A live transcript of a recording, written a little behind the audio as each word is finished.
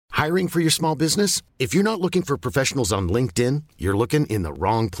Hiring for your small business? If you're not looking for professionals on LinkedIn, you're looking in the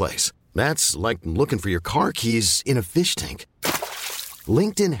wrong place. That's like looking for your car keys in a fish tank.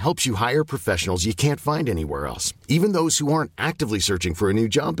 LinkedIn helps you hire professionals you can't find anywhere else, even those who aren't actively searching for a new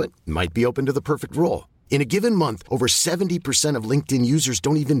job but might be open to the perfect role. In a given month, over 70% of LinkedIn users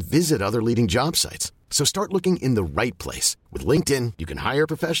don't even visit other leading job sites. So start looking in the right place. With LinkedIn, you can hire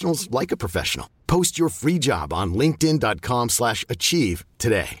professionals like a professional. Post your free job on linkedin.com/achieve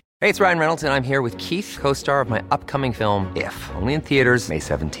today. Hey, it's Ryan Reynolds, and I'm here with Keith, co-star of my upcoming film, If, only in theaters May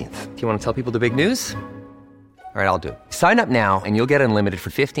 17th. Do you want to tell people the big news? All right, I'll do it. Sign up now and you'll get unlimited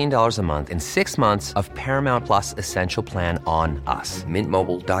for $15 a month and 6 months of Paramount Plus Essential Plan on us.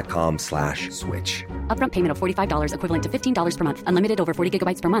 MintMobile.com/switch. Upfront payment of $45 equivalent to $15 per month. Unlimited over 40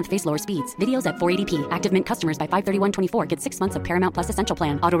 gigabytes per month. Face lower speeds. Videos at 480p. Active Mint customers by 531.24 get 6 months of Paramount Plus Essential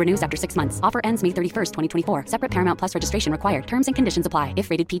Plan. Auto renews after 6 months. Offer ends May 31st, 2024. Separate Paramount Plus registration required. Terms and conditions apply if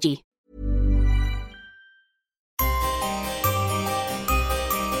rated PG.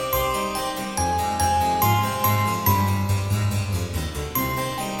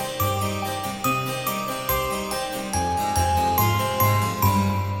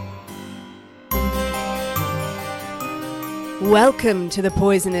 Welcome to the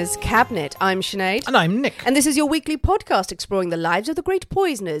Poisoner's Cabinet. I'm Sinead. And I'm Nick. And this is your weekly podcast exploring the lives of the great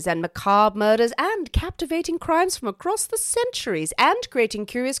poisoners and macabre murders and captivating crimes from across the centuries and creating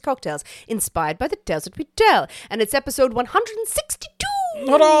curious cocktails inspired by the tales that we tell. And it's episode 162!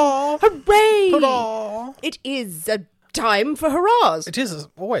 Hurrah! Hooray! Hurrah! It is a time for hurrahs. It is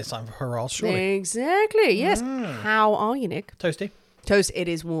always time for hurrahs, surely. Exactly, yes. How are you, Nick? Toasty. Toast, it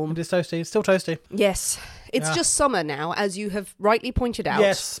is warm. It is toasty. It's still toasty. Yes. It's just summer now, as you have rightly pointed out.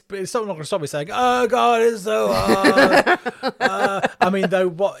 Yes, but it's not going to stop me saying, oh God, it's so hard. I mean, though,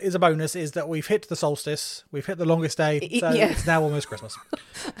 what is a bonus is that we've hit the solstice. We've hit the longest day. So it's now almost Christmas.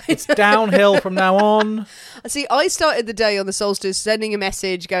 It's downhill from now on. See, I started the day on the solstice sending a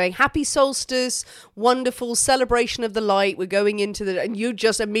message going, happy solstice, wonderful celebration of the light. We're going into the... And you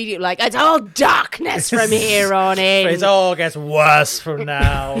just immediately like, it's all darkness from here on in. It all gets worse from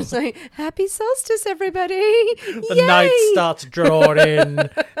now. So, happy solstice, everybody. The night starts drawing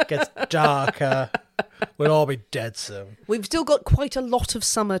in, gets darker. We'll all be dead soon. We've still got quite a lot of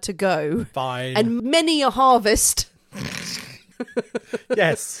summer to go. Fine. And many a harvest.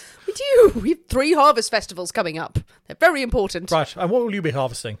 Yes. We do. We have 3 harvest festivals coming up. They're very important. Right. And what will you be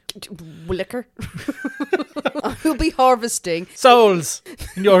harvesting? Liquor. I will be harvesting souls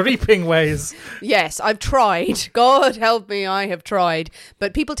in your reaping ways. Yes, I've tried. God help me, I have tried.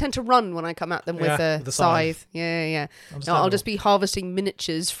 But people tend to run when I come at them with a scythe. Yeah. No, I'll just be harvesting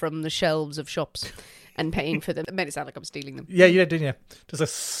miniatures from the shelves of shops and paying for them. It made it sound like I'm stealing them. Yeah, you did, didn't you?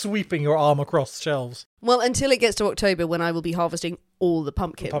 Just sweeping your arm across shelves. Well, until it gets to October when I will be harvesting all the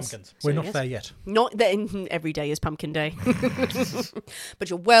pumpkins. So we're not there yet. Not there. Every day is pumpkin day. But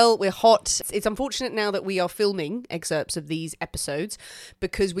you're well, we're hot. It's unfortunate now that we are filming excerpts of these episodes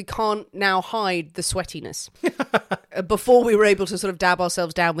because we can't now hide the sweatiness. Before we were able to sort of dab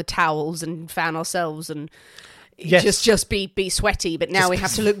ourselves down with towels and fan ourselves and... Yes. Just be sweaty, but now we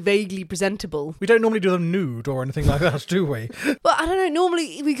have to look vaguely presentable. We don't normally do them nude or anything like that, do we? Well, I don't know.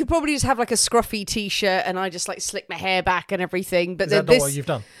 Normally, we could probably just have like a scruffy t-shirt and I just like slick my hair back and everything. But is that not what you've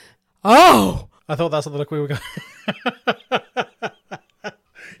done? Oh! I thought that's the look we were going.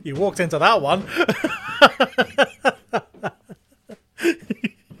 You walked into that one.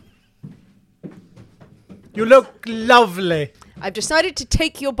 You look lovely. I've decided to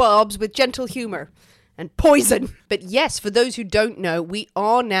take your barbs with gentle humour. And poison. But yes, for those who don't know, we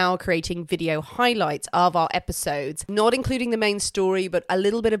are now creating video highlights of our episodes, not including the main story, but a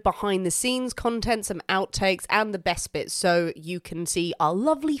little bit of behind the scenes content, some outtakes, and the best bits, so you can see our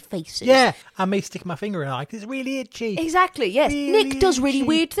lovely faces. Yeah, I may stick my finger in it, like, it's really itchy. Exactly, yes. Really Nick does really itchy.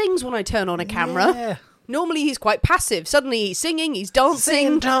 Weird things when I turn on a camera. Yeah. Normally he's quite passive. Suddenly he's singing, he's dancing.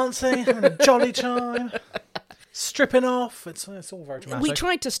 Singing, dancing, having a jolly time. Stripping off. It's all very dramatic. We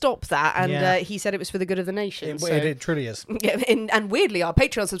tried to stop that, and he said it was for the good of the nation. It truly is. Yeah, and weirdly, our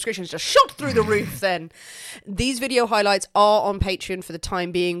Patreon subscriptions just shot through the roof then. These video highlights are on Patreon for the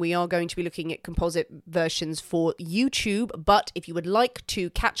time being. We are going to be looking at composite versions for YouTube, but if you would like to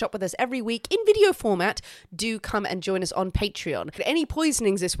catch up with us every week in video format, do come and join us on Patreon. Any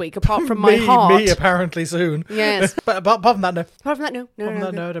poisonings this week, apart from my heart? Me, apparently, soon. Yes. But apart from that, no. Apart from that, no.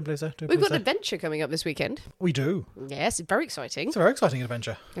 No, don't believe so. We've got an adventure coming up this weekend. We do. Yes, very exciting. It's a very exciting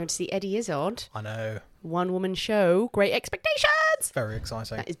adventure. Going to see Eddie Izzard. I know. one-woman show, Great Expectations. Very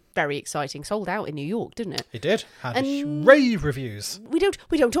exciting. That is very exciting. Sold out in New York, didn't it? It did. Had rave reviews. We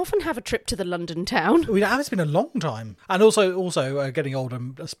don't often have a trip to the London town. It's been a long time. And also getting older,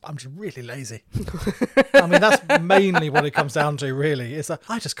 I'm just really lazy. I mean, that's mainly what it comes down to, really. Is that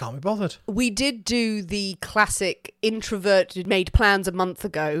I just can't be bothered. We did do the classic introvert made plans a month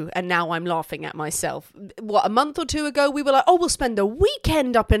ago, and now I'm laughing at myself. What, a month or two ago, we were like, we'll spend a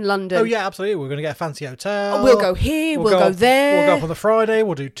weekend up in London. Oh, yeah, absolutely. We're going to get a fancy hotel. We'll go here, we'll go there. We'll go up on the Friday,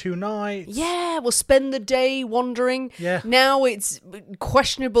 we'll do 2 nights. Yeah, we'll spend the day wandering. Yeah. Now it's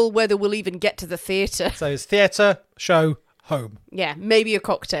questionable whether we'll even get to the theatre. So it's theatre, show, home. Yeah, maybe a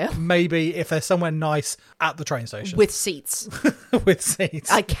cocktail. Maybe if there's somewhere nice at the train station. With seats. With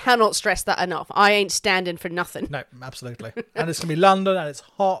seats. I cannot stress that enough. I ain't standing for nothing. No, absolutely. And it's going to be London and it's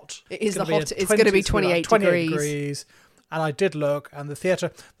hot. It's going to be 28 degrees. And I did look, and the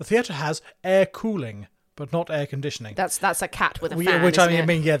theatre has air cooling, but not air conditioning. That's a cat with a fan, which isn't I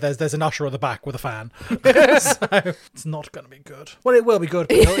mean, yeah, there's an usher at the back with a fan. So it's not going to be good. Well, it will be good.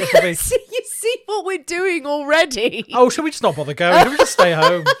 But it'll be... You see what we're doing already. Oh, should we just not bother going? Should we just stay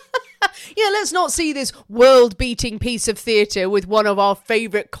home? Yeah, let's not see this world-beating piece of theatre with one of our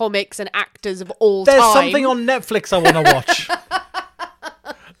favourite comics and actors of all time. There's something on Netflix I want to watch.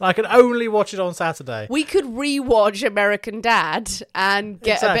 I can only watch it on Saturday. We could rewatch American Dad and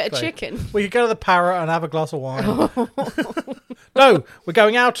get a bit of chicken. We could go to the Parrot and have a glass of wine. No, we're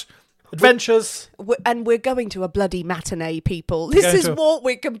going out. Adventures. And we're going to a bloody matinee, people. This is what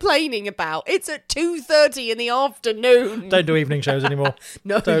we're complaining about. It's at 2:30 in the afternoon. Don't do evening shows anymore.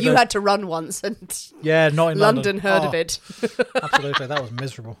 No, you had to run once. And yeah, not in London heard of it. Absolutely, that was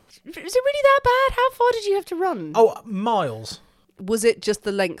miserable. Is it really that bad? How far did you have to run? Oh, miles. Was it just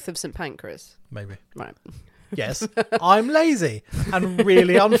the length of St Pancras? Maybe. Right. Yes, I'm lazy and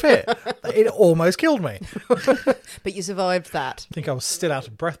really unfit. It almost killed me. But you survived that. I think I was still out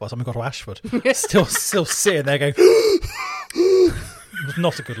of breath by the time we got to Ashford. Still sitting there going... It was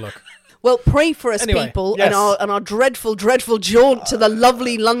not a good look. Well, pray for us, people, yes. and our dreadful, dreadful jaunt to the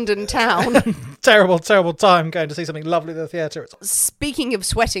lovely London town. Terrible, terrible time going to see something lovely at the theatre. Speaking of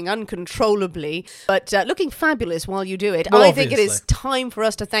sweating uncontrollably, but looking fabulous while you do it, well, I think it is time for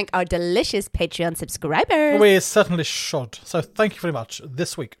us to thank our delicious Patreon subscribers. We certainly should. So thank you very much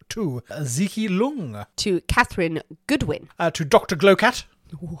this week to Ziki Lung. To Catherine Goodwin. To Dr. Glowcat.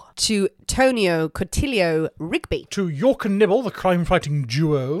 To Tonio Cotilio Rigby. To York and Nibble, the crime-fighting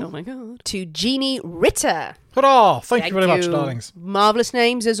duo. Oh my god. To Jeannie Ritter. Hurrah! Thank you very much, darlings. Marvellous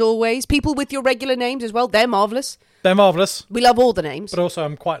names as always. People with your regular names as well. They're marvellous. They're marvellous. We love all the names. But also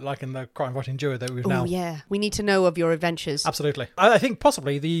I'm quite liking the crime-fighting duo that we've now... Oh yeah. We need to know of your adventures. Absolutely. I think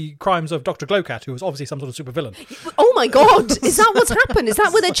possibly the crimes of Dr. Glowcat, who was obviously some sort of supervillain. Oh my god! Is that what's happened? Is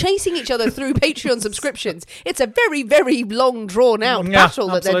that where they're chasing each other through Patreon subscriptions? It's a very, very long, drawn-out battle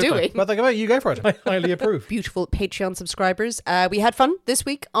that they're doing. But you go for it. I highly approve. Beautiful Patreon subscribers. We had fun this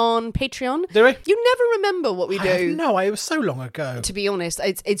week on Patreon. Did we? You never remember what we do. No, it was so long ago. To be honest,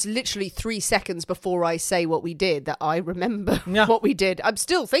 it's literally 3 seconds before I say what we did that I remember what we did. I'm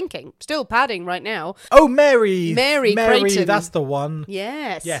still thinking, still padding right now. Oh, Mary Creighton. That's the one.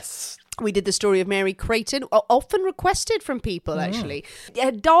 Yes. We did the story of Mary Creighton, often requested from people, actually.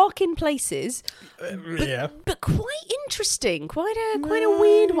 Dark in places, but quite interesting. Quite a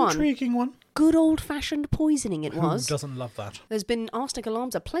weird one. Intriguing one. Good old-fashioned poisoning it was. Who doesn't love that? There's been arsenic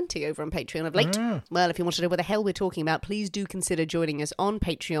alarms aplenty over on Patreon of late. Well, if you want to know what the hell we're talking about, please do consider joining us on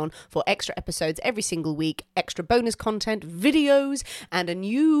Patreon for extra episodes every single week, extra bonus content, videos, and a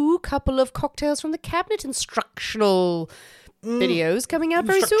new couple of cocktails from the cabinet instructional videos coming out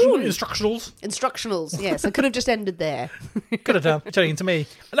very soon. Instructionals, yes. I could have just ended there. Could have done. Turning to me.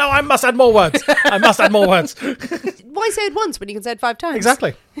 No, I must add more words. Why say it once when you can say it 5 times?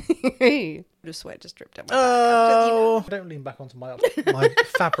 Exactly. The sweat just dripped down my back. Don't lean back onto my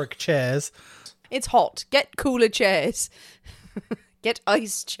fabric chairs. It's hot. Get cooler chairs. Get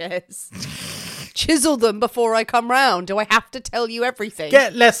ice chairs. Chisel them before I come round. Do I have to tell you everything?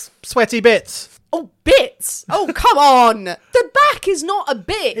 Get less sweaty bits. Oh, bits! Oh, come on! The back is not a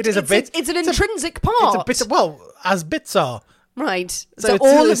bit. It is a bit. It's an intrinsic part. It's a bit. As bits are. Right. So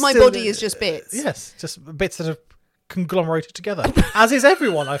all of my body is just bits. Yes, just bits that are conglomerated together. As is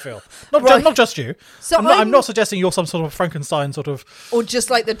everyone, I feel. Not just you. So I'm not suggesting you're some sort of Frankenstein sort of... Or just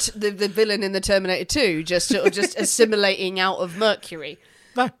like the villain in the Terminator 2, just assimilating out of Mercury.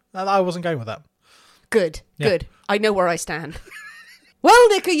 No, I wasn't going with that. Good. I know where I stand. Well,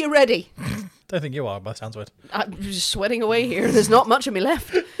 Nick, are you ready? Don't think you are, by the sounds of it. I'm just sweating away here. There's not much of me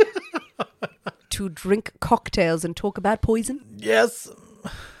left. To drink cocktails and talk about poison? Yes.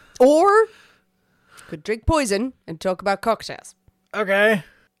 Or Could drink poison and talk about cocktails. Okay.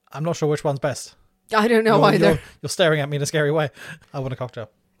 I'm not sure which one's best. I don't know either. You're staring at me in a scary way. I want a cocktail.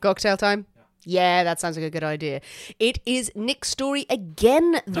 Cocktail time? Yeah, that sounds like a good idea. It is Nick's story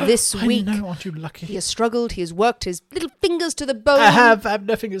again this week. I know, aren't you lucky? He has struggled. He has worked his little fingers to the bone. I have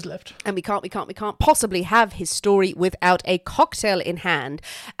no fingers left. And we can't possibly have his story without a cocktail in hand.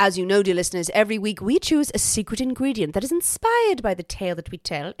 As you know, dear listeners, every week we choose a secret ingredient that is inspired by the tale that we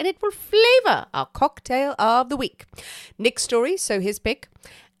tell, and it will flavour our cocktail of the week. Nick's story, so his pick.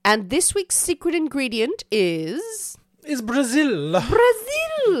 And this week's secret ingredient is Brazil.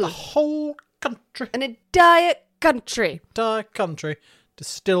 Brazil. The whole country. An entire country. Entire country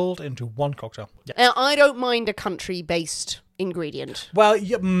distilled into one cocktail. Yeah. Now, I don't mind a country-based ingredient. Well,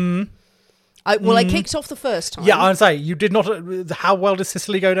 yeah, I kicked off the first time. yeah, I'd say you did not. How well did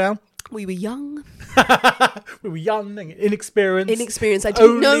Sicily go down? We were young. We were young and inexperienced. I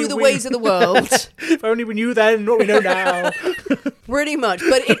didn't know the ways of the world. If only we knew then what we know now. Pretty much.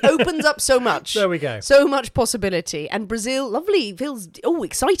 But it opens up so much. There we go. So much possibility. And Brazil, lovely, feels,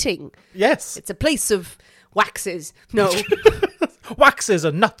 exciting. Yes. It's a place of waxes. No. Waxes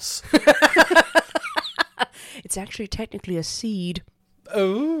and nuts. It's actually technically a seed.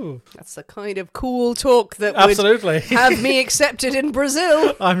 Oh. That's the kind of cool talk that Absolutely. would have me accepted in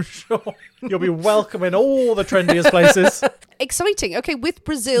Brazil. I'm sure you'll be welcome in all the trendiest places. Exciting. Okay, with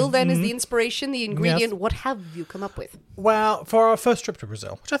Brazil then is the inspiration, the ingredient. Yes. What have you come up with? Well, for our first trip to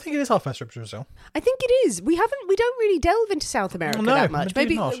Brazil, which I think it is our first trip to Brazil. I think it is. We don't really delve into South America No, that much. indeed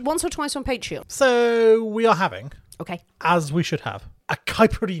Maybe not. once or twice on Patreon. So we are having, Okay. as we should have, a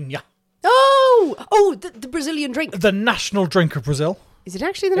caipirinha. Oh, the Brazilian drink. The national drink of Brazil. Is it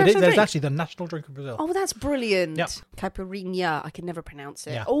actually the national drink? It's actually the national drink of Brazil. Oh, that's brilliant. Yep. Caipirinha. I can never pronounce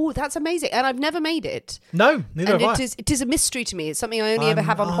it. Yeah. Oh, that's amazing. And I've never made it. No, neither And have I. it is a mystery to me. It's something I only ever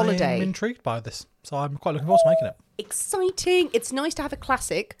have on holiday. I'm intrigued by this, so I'm quite looking forward to making it. Exciting. It's nice to have a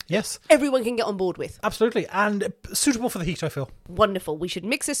classic Yes, everyone can get on board with. absolutely, and suitable for the heat, I feel. Wonderful. We should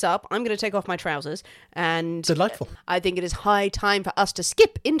mix this up. I'm going to take off my trousers and Delightful. I think it is high time for us to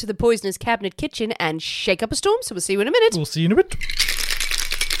skip into the Poisoner's Cabinet kitchen and shake up a storm. So we'll see you in a minute. We'll see you in a bit.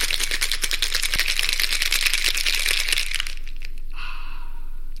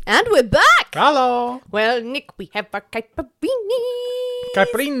 And we're back. Hello. Well, Nick, we have our Caipirinhas.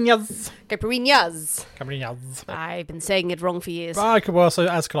 Caipirinhas. I've been saying it wrong for years. Well, so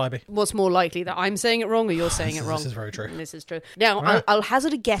as could I be. What's more likely, that I'm saying it wrong or you're saying it wrong? This is very true. This is true. Now, Right. I'll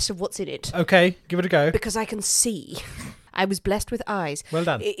hazard a guess of what's in it. Okay, give it a go. Because I can see. I was blessed with eyes. Well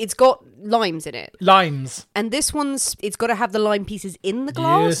done. It's got limes in it. Limes. And this one's, it's got to have the lime pieces in the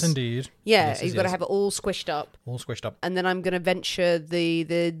glass. Yes, indeed. Yeah, Yes, you've got to have it all squished up. all squished up. And then I'm going to venture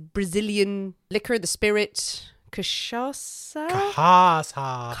the Brazilian liquor, the spirit, cachaça?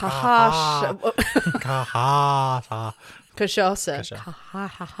 Cachaça. Cachaça. Cachaça. Cachaça.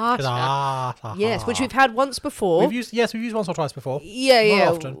 Cachaça. Yes, which we've had once before. We've used once or twice before. Yeah,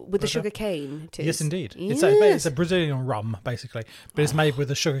 Not often, with the but, sugar cane. It is. Yes, indeed. Yes. It's a Brazilian rum, basically, but it's made with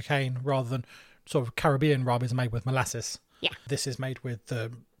the sugar cane rather than sort of Caribbean rum is made with molasses. Yeah. This is made with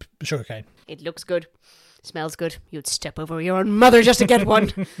the sugar cane. It looks good. Smells good. You'd step over your own mother just to get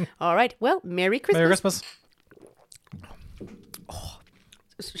one. All right. Well, Merry Christmas. Merry Christmas.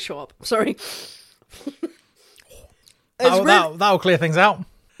 Shut up. Sorry. That'll clear things out.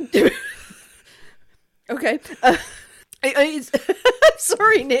 Okay.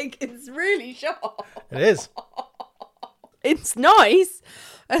 Sorry, Nick. It's really sharp. It is. It's nice.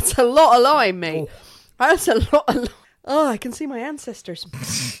 That's a lot of lime, mate. That's a lot of lime. Oh, I can see my ancestors.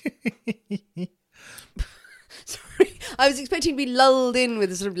 Sorry. I was expecting to be lulled in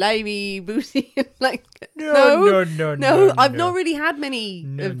with a sort of limey, boozy, like... No. I've not really had many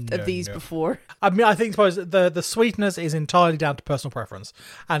of these before. I mean, I suppose the sweetness is entirely down to personal preference,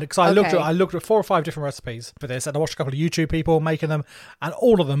 and because I looked at 4 or 5 different recipes for this, and I watched a couple of YouTube people making them, and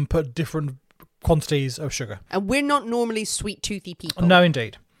all of them put different quantities of sugar. And we're not normally sweet toothy people. No,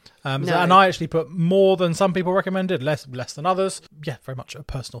 indeed. No. And I actually put more than some people recommended, less than others. Yeah, very much a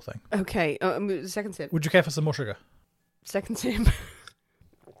personal thing. Okay, second sip. Would you care for some more sugar? Second sip.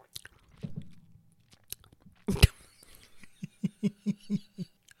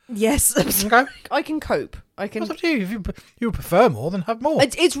 Yes. Okay. I can cope. That's up to you. If you prefer more, then have more.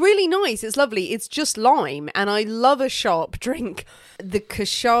 It's really nice. It's lovely. It's just lime, and I love a sharp drink. The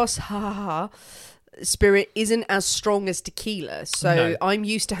cachaça spirit isn't as strong as tequila, so No. I'm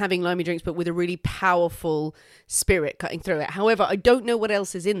used to having limey drinks, but with a really powerful spirit cutting through it. However, I don't know what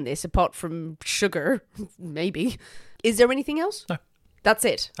else is in this apart from sugar. Maybe. Is there anything else? No. That's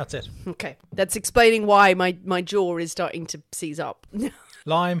it. That's it. Okay. That's explaining why my jaw is starting to seize up.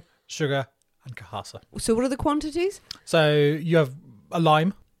 Lime, sugar, and Cahasa. So what are the quantities? So you have a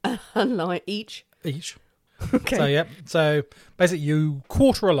lime. A lime each? Each. Okay. So, yeah. So basically you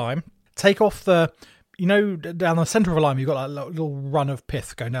quarter a lime, take off the... You know, down the centre of a lime, you've got like a little run of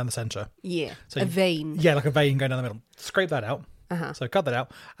pith going down the centre. Yeah, so a vein. Yeah, like a vein going down the middle. Scrape that out. So cut that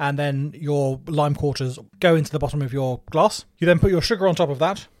out. And then your lime quarters go into the bottom of your glass. You then put your sugar on top of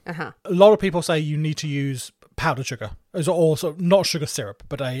that. A lot of people say you need to use powdered sugar. It's also not sugar syrup,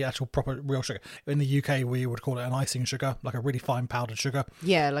 but a actual proper real sugar. In the UK, we would call it an icing sugar, like a really fine powdered sugar.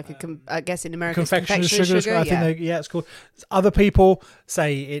 Yeah, like I guess in America, confectioner's sugar. I think it's called. Other people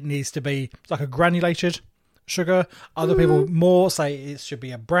say it needs to be like a granulated sugar. Other people more say it should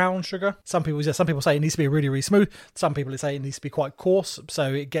be a brown sugar. Some people say it needs to be really, really smooth. Some people say it needs to be quite coarse,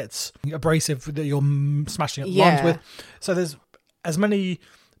 so it gets abrasive that you're smashing at limes with. So there's as many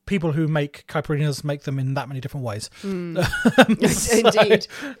people who make caipirinhas make them in that many different ways. Indeed.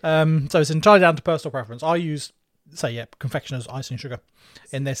 So it's entirely down to personal preference. I use, confectioner's icing sugar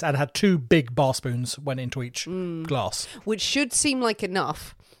in this, and had 2 big bar spoons went into each glass. Which should seem like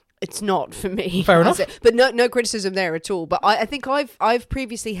enough. It's not for me. Fair enough. But no criticism there at all. But I think I've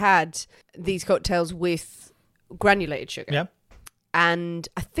previously had these cocktails with granulated sugar. Yeah. And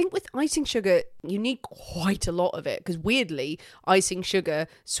I think with icing sugar, you need quite a lot of it. Because weirdly, icing sugar,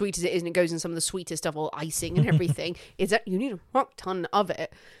 sweet as it is, and it goes in some of the sweetest stuff, all icing and everything, is that you need a fuck ton of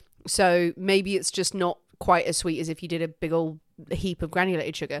it. So maybe it's just not quite as sweet as if you did a big old heap of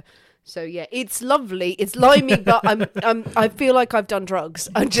granulated sugar. So yeah, it's lovely. It's limey, but I feel like I've done drugs.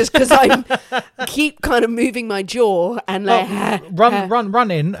 Just because I keep kind of moving my jaw and like run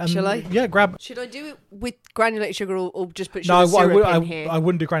in. And, shall I? Yeah, grab. Should I do it with granulated sugar or just put sugar syrup in here? I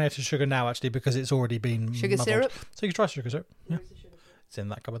wouldn't do granulated sugar now actually because it's already been sugar muddled. syrup. So you can try sugar syrup. Yeah, it's in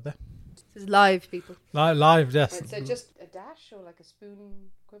that cupboard there. This is live, people. Live, yes. Right, so just a dash or like a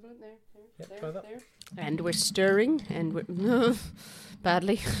spoon equivalent there. Yep, try that. There. And we're stirring, and we're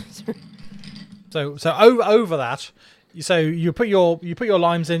badly. So over that, so you put your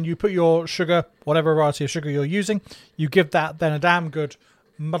limes in, you put your sugar, whatever variety of sugar you're using, you give that then a damn good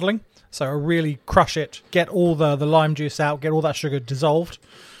muddling. So really crush it, get all the lime juice out, get all that sugar dissolved.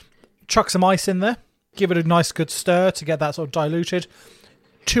 Chuck some ice in there, give it a nice good stir to get that sort of diluted.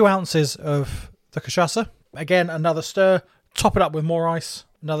 2 ounces of the cachaça. Again, another stir. Top it up with more ice.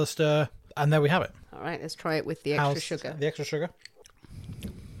 Another stir. And there we have it. All right, let's try it with the extra sugar. The extra sugar.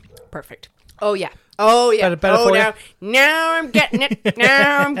 Perfect. Oh, yeah. Better for you. Now I'm getting it.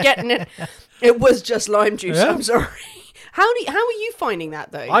 Now I'm getting it. It was just lime juice. Yeah. I'm sorry. How are you finding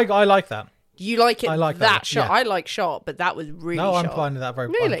that, though? I like that. You like it I like that Yeah. shot? I like shot, but that was really No, shot. I'm finding that very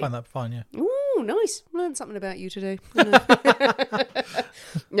really? I find that fine, yeah. Ooh, nice. Learned something about you today.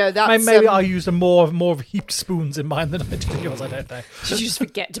 No, that's... Maybe I used more of heaped spoons in mine than I did in yours, I don't know. Did you just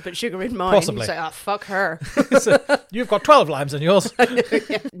forget to put sugar in mine? Possibly. Say, fuck her. So, you've got 12 limes in yours.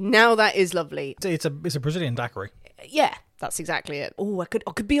 Yeah. Now that is lovely. It's a Brazilian daiquiri. Yeah, that's exactly it. Oh, I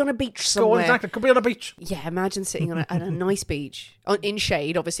could be on a beach somewhere. Go on, exactly. Could be on a beach. Yeah, imagine sitting on a nice beach. In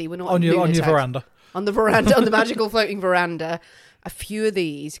shade, obviously. We're not on your veranda. On the veranda, on the magical floating veranda. A few of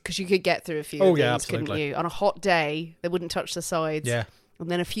these, because you could get through a few of these, absolutely. couldn't you? On a hot day, they wouldn't touch the sides. Yeah. And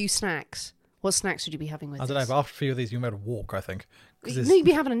then a few snacks. What snacks would you be having with I don't know, but after a few of these, you might walk, I think. No, you'd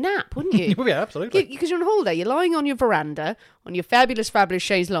be having a nap, wouldn't you? Yeah, absolutely. Because you're on holiday. You're lying on your veranda, on your fabulous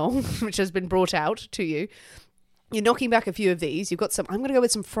chaise longue, which has been brought out to you. You're knocking back a few of these. You've got some... I'm going to go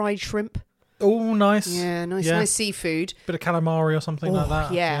with some fried shrimp. Oh, nice. Yeah, nice seafood. Bit of calamari or something like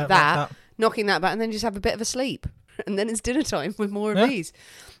that. Yeah, that. Knocking that back, and then just have a bit of a sleep. And then it's dinner time with more of these.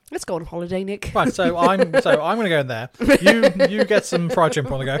 Let's go on holiday, Nick. Right, so I'm going to go in there. You get some fried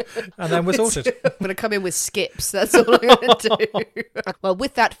shrimp on the go, and then we're sorted. I'm going to come in with skips. That's all I'm going to do. Well,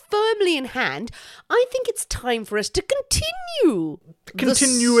 with that firmly in hand, I think it's time for us to continue.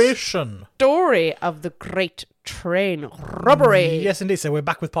 Continuation. The story of the great train robbery. Yes, indeed. So we're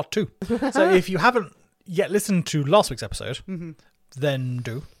back with part 2. So if you haven't yet listened to last week's episode, then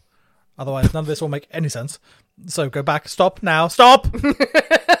do. Otherwise, none of this will make any sense. So go back. Stop now. Stop!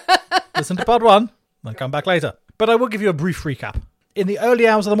 Listen to part 1, then come back later. But I will give you a brief recap. In the early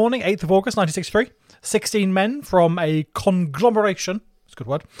hours of the morning, 8th of August 1963, 16 men from a conglomeration, that's a good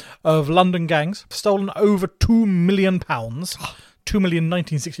word, of London gangs stolen over £2 million, £2 million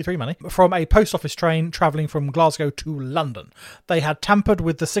 1963 money, from a post office train travelling from Glasgow to London. They had tampered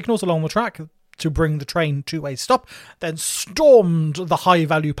with the signals along the track to bring the train to a stop, then stormed the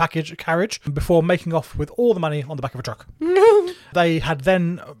high-value carriage before making off with all the money on the back of a truck. They had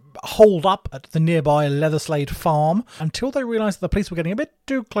then holed up at the nearby Leatherslade farm until they realised that the police were getting a bit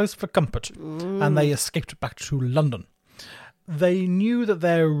too close for comfort, and they escaped back to London. They knew that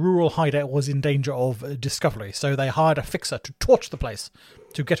their rural hideout was in danger of discovery, so they hired a fixer to torch the place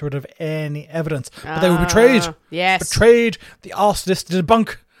to get rid of any evidence. But they were betrayed. Yes. Betrayed. The arsonist did a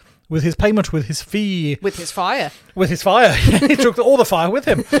bunk with his payment, with his fee. With his fire. With his fire. He took all the fire with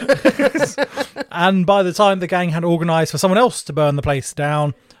him. And by the time the gang had organised for someone else to burn the place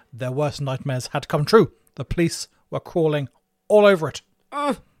down, their worst nightmares had come true. The police were crawling all over it.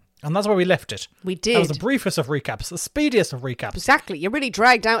 And that's where we left it. We did. That was the briefest of recaps, the speediest of recaps. Exactly. You really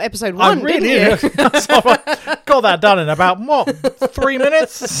dragged out episode 1, didn't you? Got that done in about, 3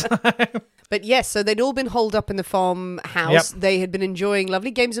 minutes? But yes, so they'd all been holed up in the farmhouse. Yep. They had been enjoying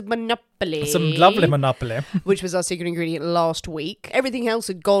lovely games of Monopoly. Some lovely Monopoly. Which was our secret ingredient last week. Everything else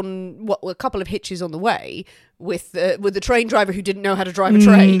had gone, a couple of hitches on the way with the train driver who didn't know how to drive a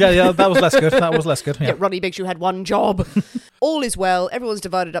train. Yeah, that was less good. Yeah. Ronnie Bigshoe had one job. All is well. Everyone's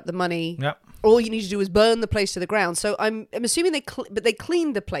divided up the money. Yep. All you need to do is burn the place to the ground. So I'm assuming they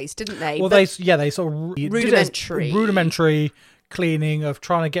cleaned the place, didn't they? Well, they sort of rudimentary cleaning of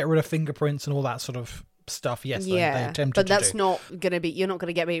trying to get rid of fingerprints and all that sort of stuff. Yes, they attempted but to that's do. not going to be. You're not going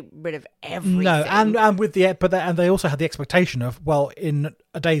to get rid of everything. No, and with they also had the expectation of, well, in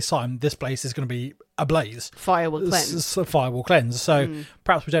a day's time, this place is going to be ablaze. Fire will cleanse. Fire will cleanse. So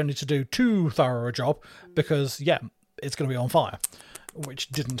perhaps we don't need to do too thorough a job because it's going to be on fire. Which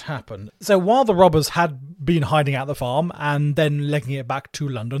didn't happen. So while the robbers had been hiding out the farm and then legging it back to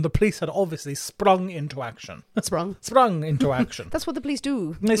London, the police had obviously sprung into action. Sprung into action. That's what the police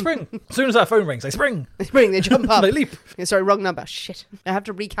do. They spring. As soon as that phone rings, they spring. They jump up. They leap. Sorry, wrong number. Shit. I have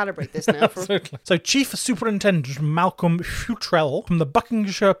to recalibrate this now. Absolutely. So Chief Superintendent Malcolm Futrell from the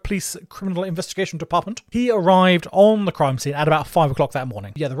Buckinghamshire Police Criminal Investigation Department, he arrived on the crime scene at about 5 o'clock that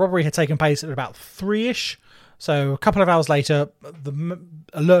morning. Yeah, the robbery had taken place at about 3-ish. So a couple of hours later, the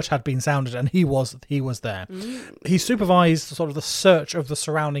alert had been sounded and he was there. He supervised sort of the search of the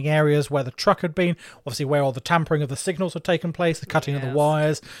surrounding areas where the truck had been, obviously where all the tampering of the signals had taken place, the cutting of the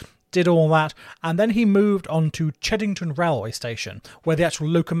wires, did all that. And then he moved on to Cheddington Railway Station, where the actual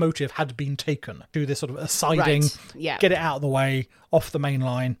locomotive had been taken to this sort of a siding, get it out of the way, off the main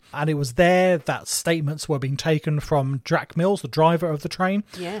line. And it was there that statements were being taken from Jack Mills, the driver of the train,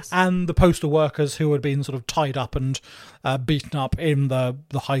 and the postal workers who had been sort of tied up and beaten up in the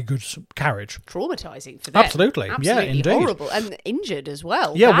high goods carriage. Traumatising for them. Absolutely. Yeah, indeed. Horrible. And injured as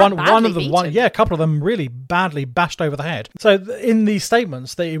well. Yeah, a couple of them really badly bashed over the head. So in these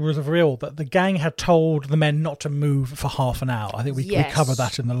statements, it was revealed that the gang had told the men not to move for half an hour. I think we covered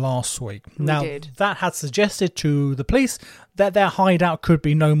that in the last week. That had suggested to the police that their hideout could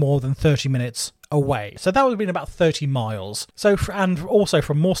be no more than 30 minutes away. So that would have been about 30 miles. And also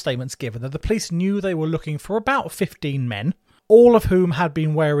from more statements given that the police knew they were looking for about 15 men, all of whom had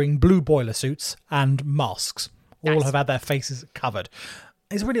been wearing blue boiler suits and masks. All have had their faces covered.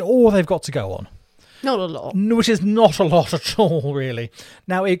 It's really all they've got to go on. Not a lot. Which is not a lot at all, really.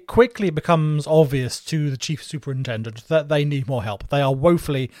 Now, it quickly becomes obvious to the chief superintendent that they need more help. They are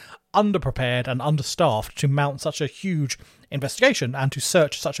woefully underprepared and understaffed to mount such a huge investigation and to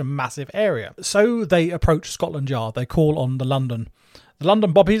search such a massive area. So they approach Scotland Yard. They call on the London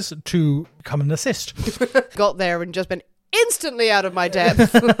bobbies to come and assist. Got there and just been instantly out of my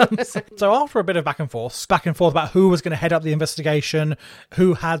depth. So after a bit of back and forth about who was going to head up the investigation,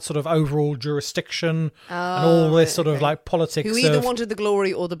 who had sort of overall jurisdiction, and all this sort of like politics. Who either wanted the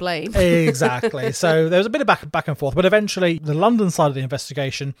glory or the blame. Exactly. So there was a bit of back and forth, but eventually the London side of the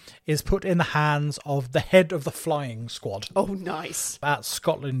investigation is put in the hands of the head of the flying squad. Oh, nice. At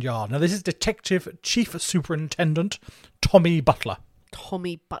Scotland Yard. Now this is Detective Chief Superintendent Tommy Butler.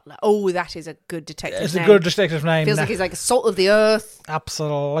 Tommy Butler. Oh, that is a good detective name. It's a good detective name. Feels like he's like a salt of the earth.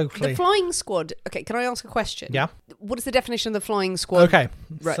 Absolutely. The flying squad. Okay, can I ask a question? Yeah. What is the definition of the flying squad? Okay.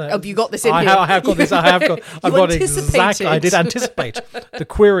 Right. Have you got this in here? I have got this. I've got exactly. I did anticipate the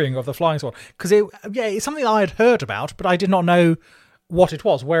querying of the flying squad because it's something I had heard about, but I did not know what it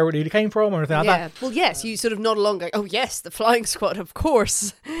was, where it really came from, or anything like that. Well, yes, you sort of nod along going, oh, yes, the flying squad, of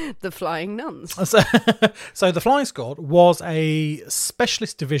course, the flying nuns. So the flying squad was a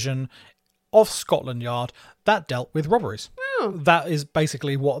specialist division of Scotland Yard that dealt with robberies. Oh. That is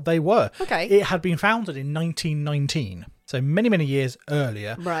basically what they were. Okay. It had been founded in 1919. So many, many years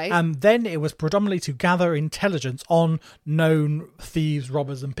earlier. Right. And then it was predominantly to gather intelligence on known thieves,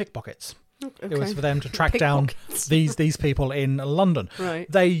 robbers and pickpockets. Okay. It was for them to track down these people in London. Right.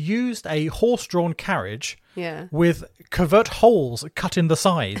 They used a horse-drawn carriage with covert holes cut in the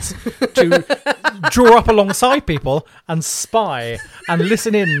sides to draw up alongside people and spy and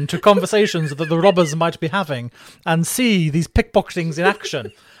listen in to conversations that the robbers might be having and see these pickpocketings in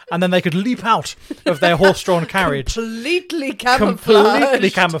action. and then they could leap out of their horse-drawn carriage. Completely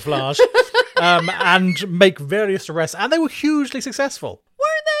camouflaged. And make various arrests. And they were hugely successful. Were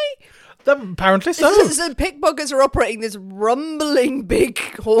they? Apparently so. So pickpockets are operating this rumbling big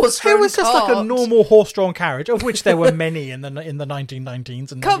horse-drawn It was just cart. like a normal horse-drawn carriage, of which there were many in the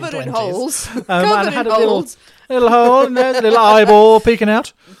 1919s and covered 1920s. in holes. And Covered had in a holes. little hole in there, a little eyeball peeking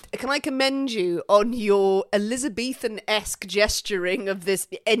out. Can I commend you on your Elizabethan-esque gesturing of this?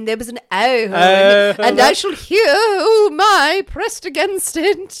 And there was an and I shall hear my pressed against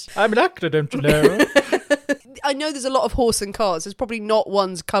it. I'm an actor, don't you know? I know there's a lot of horse and carts. There's probably not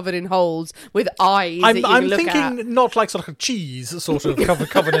ones covered in holes with eyes that you I'm look thinking at. not like sort of cheese, sort of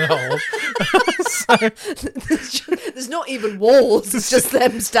covered in holes. There's not even walls. It's just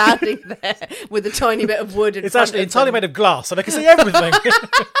them standing there with a tiny bit of wood. It's actually entirely made of glass, so they can see everything.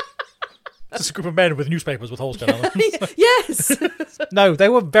 Just a group of men with newspapers with holes down on them. Yes. No, they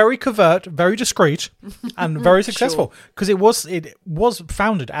were very covert, very discreet, and very successful because it was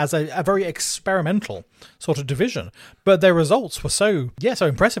founded as a very experimental sort of division. But their results were so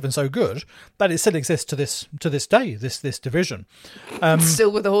impressive and so good that it still exists to this day. This division,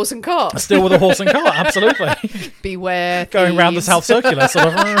 Still with the horse and cart. still with a horse and cart, absolutely Beware. going around the thieves. South Circular,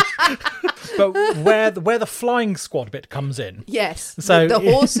 sort of. But where the flying squad bit comes in. Yes. So the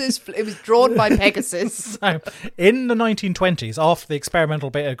horses. It was drawn by Pegasus. So, in the 1920s, after the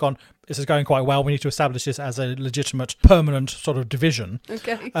experimental bit had gone, this is going quite well, we need to establish this as a legitimate, permanent sort of division.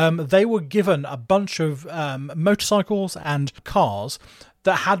 Okay. They were given a bunch of motorcycles and cars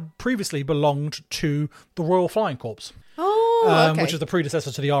that had previously belonged to the Royal Flying Corps. Oh, okay. Which is the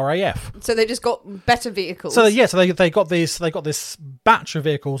predecessor to the RAF. So they just got better vehicles. So they got this batch of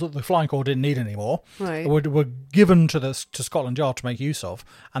vehicles that the Flying Corps didn't need anymore. Right. Were given to Scotland Yard to make use of,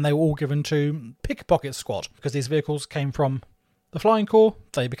 and they were all given to Pickpocket Squad because these vehicles came from the Flying Corps.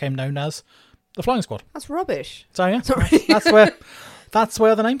 They became known as the Flying Squad. That's rubbish. So yeah, Sorry. that's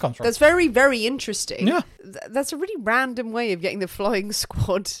where the name comes from. That's very, very interesting. Yeah. That's a really random way of getting the flying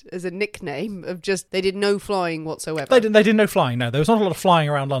squad as a nickname of just, they did no flying whatsoever. They did no flying. No, there was not a lot of flying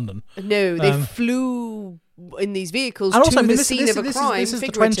around London. No, they flew in these vehicles And to also, I mean, the scene of a crime, this is the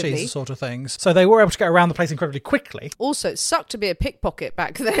figuratively. 20s sort of things. So they were able to get around the place incredibly quickly. Also, it sucked to be a pickpocket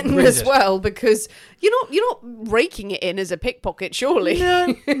back then Really as did. well, because you're not raking it in as a pickpocket, surely.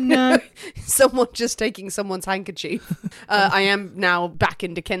 No. Someone just taking someone's handkerchief. I am now back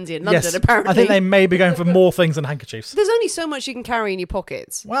in Dickensian London, Yes, apparently. I think they may be going for more things than handkerchiefs. There's only so much you can carry in your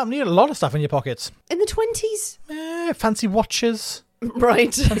pockets. Well, you need a lot of stuff in your pockets. In the 20s? Fancy watches.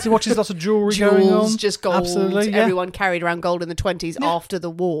 Right. Fancy watches, lots of jewellery going on. Jewels, just gold. Absolutely, yeah. Everyone carried around gold in the 20s after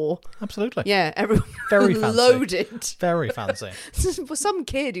the war. Absolutely. Yeah, everyone Very fancy. loaded. Very fancy. For some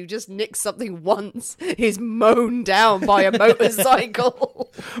kid who just nicks something once is mown down by a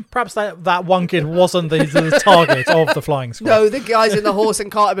motorcycle. Perhaps that one kid wasn't the target of the flying squad. No, the guys in the horse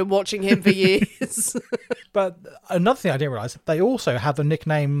and cart have been watching him for years. But another thing I didn't realise, they also have the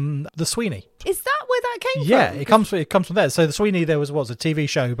nickname The Sweeney. Is that where that came Yeah, from? it comes from there. So The Sweeney, there was a TV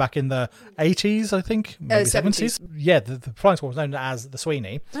show back in the 80s, I think, maybe 70s. Yeah, the flying squad was known as The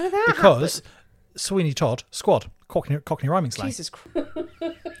Sweeney How did that because Sweeney Todd squad, Cockney rhyming slang. Jesus Christ.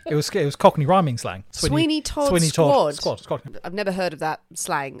 It was Cockney rhyming slang. Sweeney Todd Squad. I've never heard of that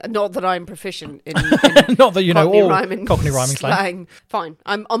slang. Not that I'm proficient in Not that you know all rhyming Cockney rhyming slang. Fine.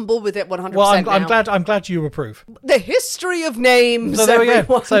 I'm on board with it 100%. Well, I'm now. glad you approve. The history of names. So there we go.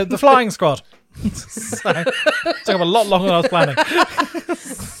 everyone. So the flying squad. So, took up a lot longer than I was planning.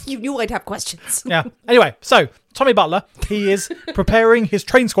 You knew I'd have questions. Yeah. Anyway, so Tommy Butler, he is preparing his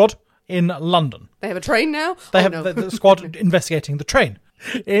train squad in London. They have a train now? They have no. the squad investigating the train.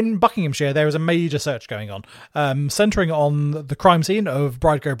 In Buckinghamshire, there is a major search going on, centering on the crime scene of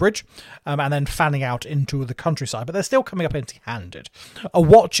Bridegate Bridge, and then fanning out into the countryside. But they're still coming up empty-handed. A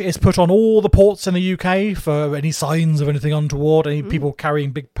watch is put on all the ports in the UK for any signs of anything untoward, any people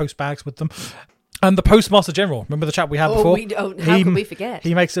carrying big post bags with them. And the Postmaster General, remember the chap we had before? How can we forget?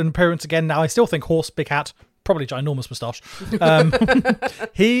 He makes an appearance again now. I still think horse, big hat, probably ginormous moustache.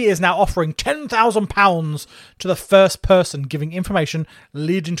 He is now offering £10,000 to the first person giving information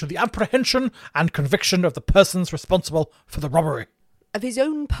leading to the apprehension and conviction of the persons responsible for the robbery. Of his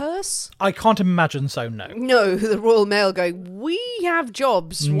own purse? I can't imagine so, no. No, the Royal Mail going, we have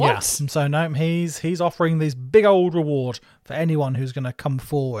jobs. What? Yeah, so no, he's offering this big old reward for anyone who's going to come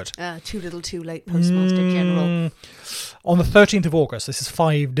forward. Too little too late, Postmaster General. On the 13th of August, this is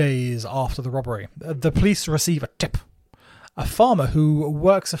 5 days after the robbery, the police receive a tip. A farmer who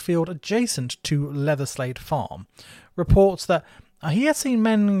works a field adjacent to Leatherslade Farm reports that he has seen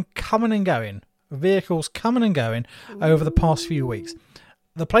men coming and going, vehicles coming and going over the past few weeks.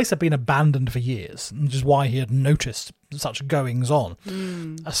 The place had been abandoned for years, which is why he had noticed such goings on.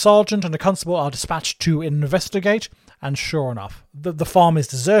 A sergeant and a constable are dispatched to investigate, and sure enough, the farm is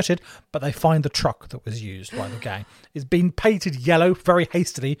deserted, but they find the truck that was used by the gang. It's been painted yellow very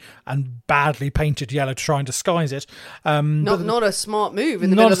hastily and badly painted yellow to try and disguise it. Not a smart move in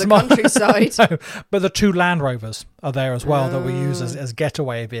the middle of the countryside. No, but the 2 Land Rovers are there as well that we use as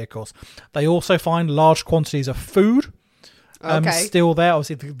getaway vehicles. They also find large quantities of food. Still there.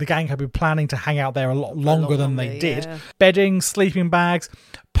 Obviously, the gang had been planning to hang out there a lot longer than they did. Bedding, sleeping bags,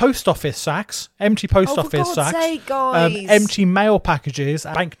 post office sacks, empty post office sacks, sake, guys. empty mail packages,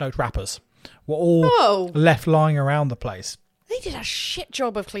 and banknote wrappers were all left lying around the place. They did a shit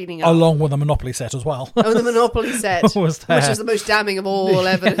job of cleaning up. Along with the Monopoly set as well. The Monopoly set, was there. which is the most damning of all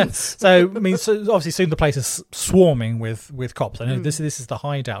evidence. So obviously soon the place is swarming with cops. I know this is the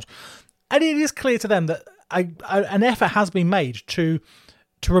hideout. And it is clear to them that an effort has been made to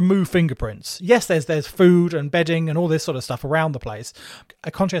remove fingerprints. Yes, there's food and bedding and all this sort of stuff around the place.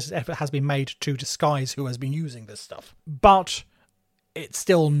 A conscious effort has been made to disguise who has been using this stuff. But it's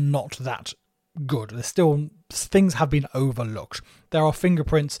still not that good. There's still things have been overlooked. There are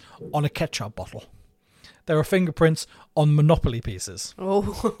fingerprints on a ketchup bottle. There are fingerprints on Monopoly pieces.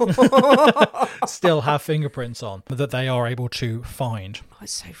 Still have fingerprints on that they are able to find. Oh,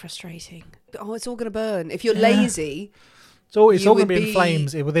 it's so frustrating. Oh, it's all going to burn. If you're lazy... So it's all going to be in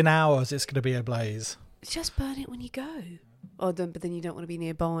flames. Within hours, it's going to be a blaze. Just burn it when you go. But then you don't want to be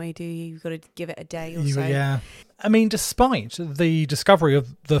nearby, do you? You've got to give it a day or so. Yeah. I mean, despite the discovery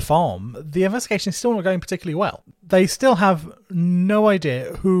of the farm, the investigation is still not going particularly well. They still have no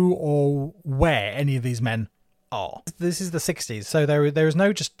idea who or where any of these men are. This is the 60s, so there is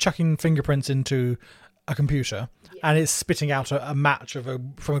no just chucking fingerprints into a computer and it's spitting out a match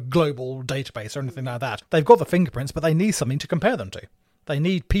from a global database or anything like that. They've got the fingerprints, but they need something to compare them to. They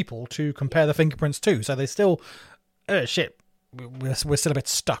need people to compare the fingerprints to, so they still... shit. We're still a bit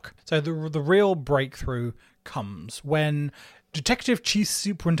stuck. So the real breakthrough comes when Detective Chief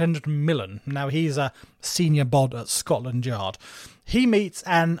Superintendent Millen, now he's a senior bod at Scotland Yard, he meets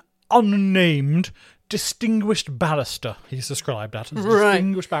an unnamed distinguished barrister. He's described as a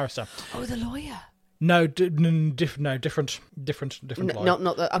distinguished barrister. Oh, the lawyer. No, different lawyer.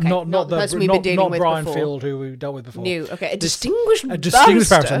 Not the okay. Not the person we've been dealing with Brian before. Field, who we dealt with before. New, okay, a distinguished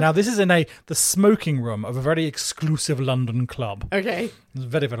barrister. Now, this is in the smoking room of a very exclusive London club. Okay, it's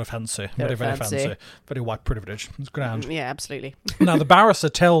very, very fancy. Very fancy. Very white privilege. It's grand. Yeah, absolutely. Now, the barrister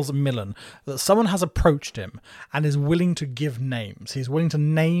tells Millen that someone has approached him and is willing to give names. He's willing to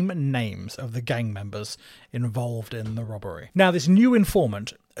name names of the gang members involved in the robbery. Now, this new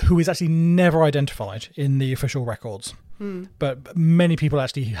informant, who is actually never identified in the official records, but many people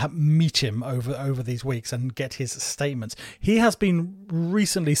actually meet him over these weeks and get his statements. He has been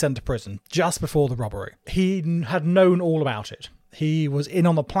recently sent to prison just before the robbery. He had known all about it. He was in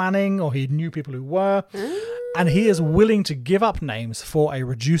on the planning, or he knew people who were, and he is willing to give up names for a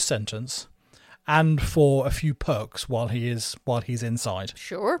reduced sentence and for a few perks while he's inside.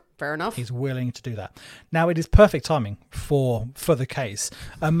 Sure, fair enough. He's willing to do that. Now, it is perfect timing for the case.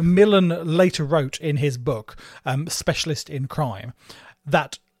 Millen later wrote in his book, Specialist in Crime,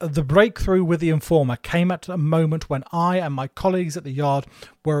 that the breakthrough with the informer came at a moment when I and my colleagues at the yard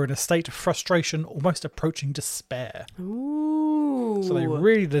were in a state of frustration almost approaching despair. Ooh. So they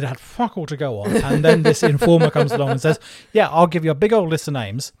really did have fuck all to go on. And then this informer comes along and says, yeah, I'll give you a big old list of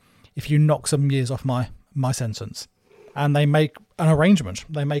names if you knock some years off my sentence. And they make an arrangement.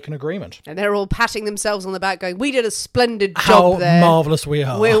 They make an agreement. And they're all patting themselves on the back going, we did a splendid job there. How marvellous we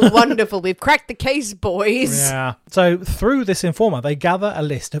are. We're wonderful. We've cracked the case, boys. Yeah. So through this informer, they gather a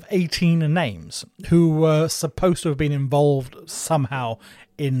list of 18 names who were supposed to have been involved somehow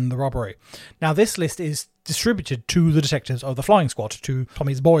in the robbery. Now, this list is distributed to the detectives of the flying squad, to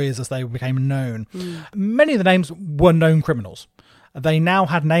Tommy's boys as they became known. Many of the names were known criminals. They now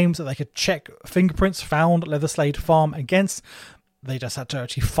had names that they could check fingerprints found at Leatherslade Farm against. They just had to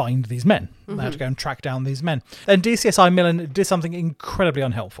actually find these men. They had to go and track down these men. And DCSI Millen did something incredibly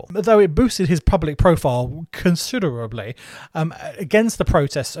unhelpful. Though it boosted his public profile considerably, against the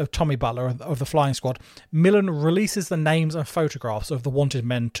protests of Tommy Butler of the Flying Squad, Millen releases the names and photographs of the wanted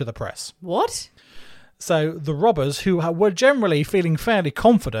men to the press. What? So the robbers, who were generally feeling fairly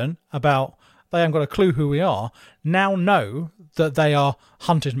confident about they haven't got a clue who we are, now know that they are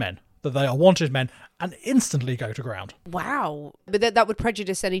hunted men. that they are wanted men and instantly go to ground. Wow. But that would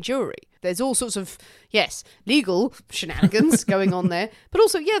prejudice any jury. There's all sorts of, yes, legal shenanigans going on there. But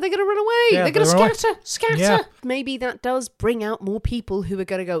also, they're going to run away. Yeah, they're going to scatter. Yeah. Maybe that does bring out more people who are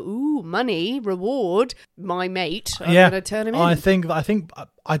going to go, ooh, money, reward, my mate. I'm going to turn him in. I think,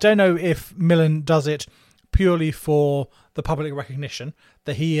 I don't know if Millen does it purely for the public recognition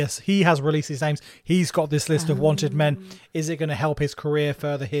that he has released his names. He's got this list of wanted men. Is it going to help his career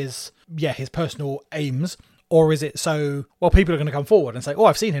further his personal aims? Or is it so, people are going to come forward and say, oh,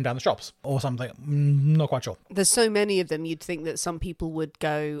 I've seen him down the shops or something. Not quite sure. There's so many of them, you'd think that some people would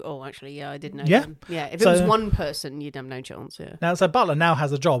go, oh, actually, I did know them. Yeah, if it so, was one person, you'd have no chance, Now, so Butler now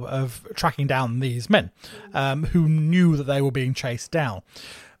has a job of tracking down these men who knew that they were being chased down.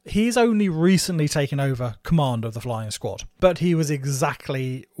 He's only recently taken over command of the flying squad, but he was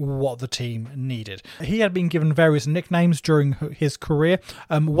exactly what the team needed. He had been given various nicknames during his career.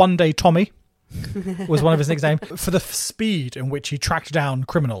 One Day Tommy was one of his nicknames for the speed in which he tracked down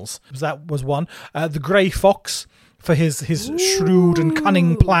criminals. That was one. The Grey Fox for his shrewd and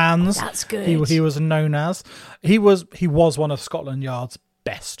cunning plans. That's good. He was known as. He was one of Scotland Yard's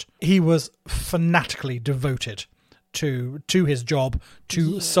best. He was fanatically devoted to his job,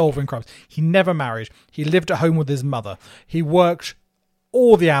 to solving crimes. He never married. He lived at home with his mother. He worked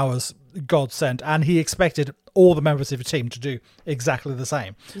all the hours God sent, and he expected all the members of the team to do exactly the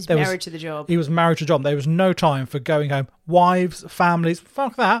same. He's married to the job. He was married to the job. There was no time for going home. Wives, families,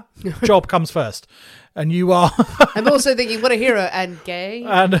 fuck that. Job comes first. And you are... I'm also thinking, what a hero, and gay.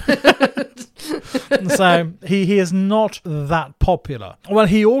 And so he is not that popular. Well,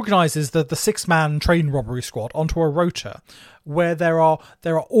 he organises the 6-man train robbery squad onto a rota where there are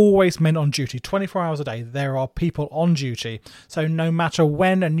always men on duty, 24 hours a day. There are people on duty. So no matter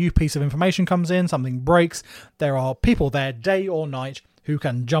when a new piece of information comes in, something breaks, there are people there day or night who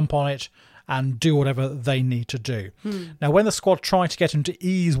can jump on it and do whatever they need to do. Now, when the squad tried to get him to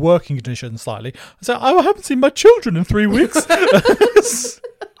ease working conditions slightly, I said, I haven't seen my children in 3 weeks.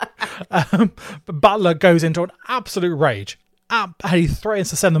 Butler goes into an absolute rage. And he threatens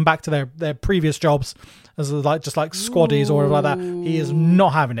to send them back to their previous jobs as just like squaddies or whatever like that. He is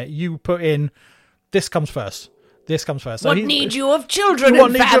not having it. You put in, this comes first. This comes first. So what need you of children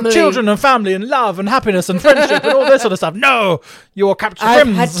and family? Need of children and family and love and happiness and friendship and all this sort of stuff. No, you're Captain I've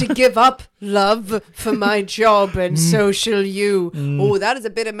Grimm's. had to give up love for my job, and so shall you. Oh, that is a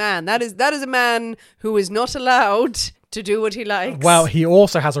bitter man. That is a man who is not allowed to do what he likes. Well, he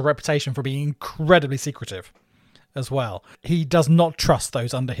also has a reputation for being incredibly secretive as well. He does not trust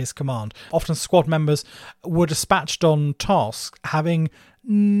those under his command. Often squad members were dispatched on tasks having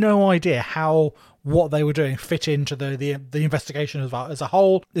no idea how what they were doing fit into the investigation as a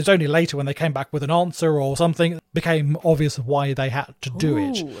whole. It's only later when they came back with an answer or something, it became obvious why they had to do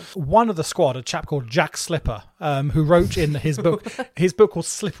it. One of the squad, a chap called Jack Slipper, who wrote in his book called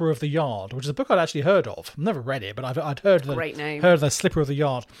Slipper of the Yard, which is a book I'd actually heard of. I've never read it, but I'd heard the Slipper of the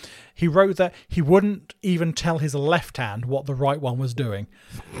Yard. He wrote that he wouldn't even tell his left hand what the right one was doing.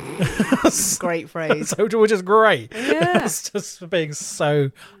 Great phrase. Which is great. Yeah. It's just for being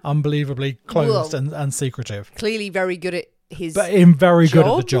so unbelievably closed and secretive. Clearly very good at his But very good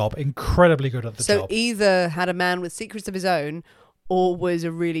at the job. Incredibly good at the job. So either had a man with secrets of his own or was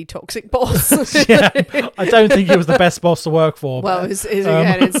a really toxic boss. Yeah, I don't think he was the best boss to work for. Well,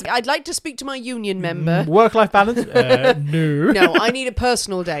 I'd like to speak to my union member. Work-life balance? No. No, I need a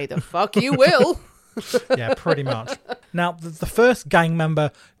personal day. The fuck you will. Yeah, pretty much. Now, the first gang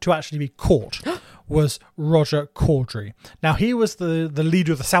member to actually be caught was Roger Caudry. Now, he was the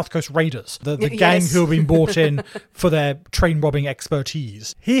leader of the South Coast Raiders, the gang who had been brought in for their train robbing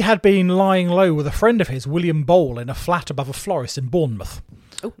expertise. He had been lying low with a friend of his, William Bowl, in a flat above a florist in Bournemouth.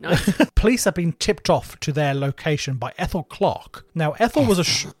 Oh, nice. Police had been tipped off to their location by Ethel Clark. Now, Ethel was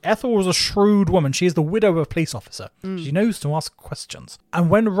a shrewd woman. She is the widow of a police officer. She knows to ask questions. And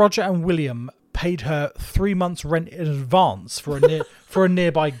when Roger and William paid her 3 months' rent in advance for a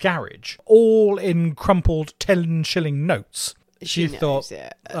nearby garage, all in crumpled 10-shilling notes, she thought,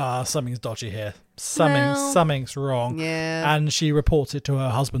 something's dodgy here. Something's wrong. Yeah. And she reports it to her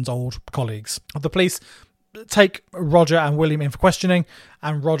husband's old colleagues. The police take Roger and William in for questioning,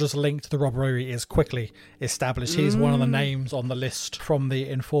 and Roger's link to the robbery is quickly established. He's one of the names on the list from the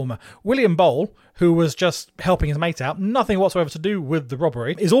informer. William Bowl, who was just helping his mate out, nothing whatsoever to do with the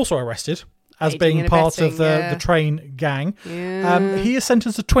robbery, is also arrested as being part of the train gang. Yeah. He is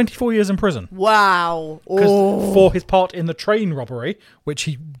sentenced to 24 years in prison. Wow. For his part in the train robbery, which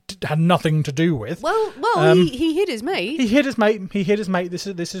he had nothing to do with. Well, he hid his mate. He hid his mate.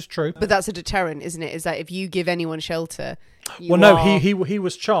 This is true. But that's a deterrent, isn't it? Is that if you give anyone shelter, he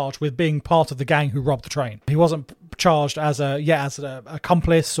was charged with being part of the gang who robbed the train. He wasn't charged as an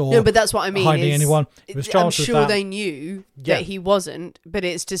accomplice or no, but that's what I mean. Hiding anyone. He was charged I'm sure with that. they knew that he wasn't, but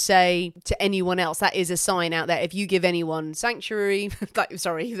it's to say to anyone else that is a sign out there. If you give anyone sanctuary,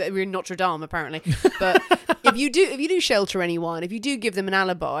 sorry, we're in Notre Dame apparently, but if you do shelter anyone, if you do give them an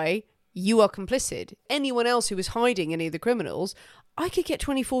alibi, you are complicit. Anyone else who was hiding any of the criminals, I could get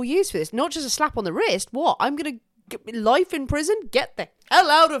 24 years for this. Not just a slap on the wrist. What? I'm going to life in prison? Get the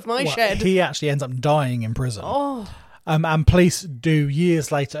hell out of my shed. He actually ends up dying in prison. Oh. And police do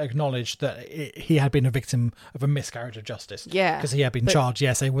years later acknowledge that he had been a victim of a miscarriage of justice. Yeah. Because he had been charged,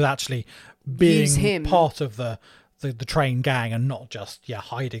 with actually being part of the train gang and not just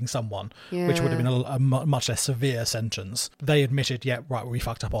hiding someone, which would have been a much less severe sentence. They admitted, we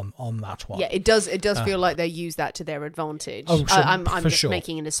fucked up on that one. Yeah, it does feel like they use that to their advantage. Oh, sure, I'm just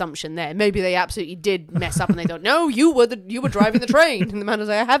making an assumption there. Maybe they absolutely did mess up and they thought, no, you were driving the train, and the man was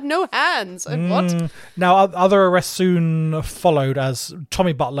like, I have no hands. And what? Now other arrests soon followed as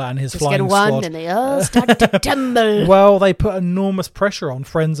Tommy Butler and his flying squad, and they all started to tumble. Well, they put enormous pressure on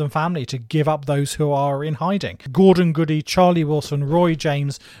friends and family to give up those who are in hiding. Gordon Goody, Charlie Wilson, Roy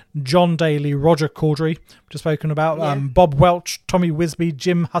James, John Daly, Roger Caudry, just spoken about, Bob Welch, Tommy Wisby,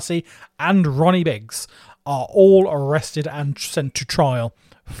 Jim Hussey, and Ronnie Biggs are all arrested and sent to trial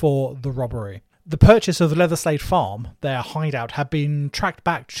for the robbery. The purchase of the Leatherslade Farm, their hideout, had been tracked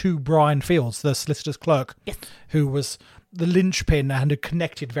back to Brian Fields, the solicitor's clerk, who was the linchpin and had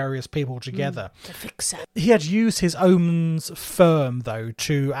connected various people together. The fixer. He had used his own firm, though,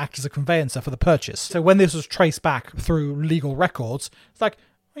 to act as a conveyancer for the purchase. So when this was traced back through legal records, it's like,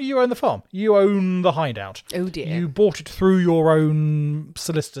 you own the farm. You own the hideout. Oh, dear. You bought it through your own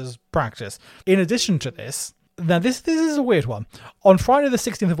solicitor's practice. In addition to this, now this is a weird one. On Friday the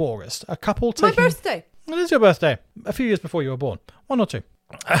 16th of August, a couple taking... My birthday. It is your birthday. A few years before you were born. 1 or 2.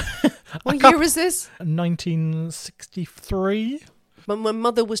 What year was this? 1963. My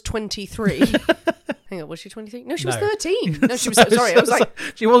mother was 23. Hang on, was she 23? No, she was 13. No, she was sorry. I was like,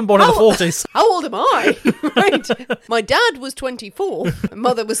 she wasn't born in the 40s. How old am I? Right. My dad was 24. My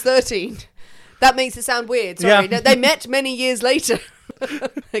mother was 13. That makes it sound weird. Sorry. Yeah. They met many years later.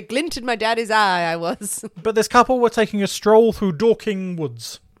 A glint in my daddy's eye, I was. But this couple were taking a stroll through Dorking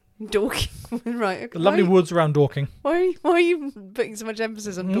Woods. Dorking, right? Okay. The lovely woods around Dorking. Why are you putting so much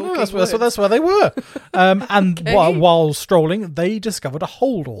emphasis on Dorking? That's where they were. And while strolling, they discovered a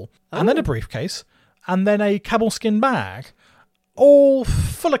holdall, and then a briefcase, and then a camel skin bag, all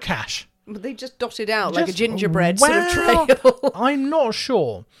full of cash. But they just dotted out like a gingerbread sort of trail. I'm not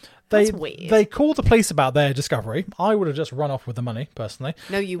sure. That's weird. They called the police about their discovery. I would have just run off with the money, personally.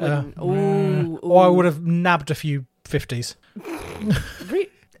 No, you wouldn't. Or I would have nabbed a few 50s. We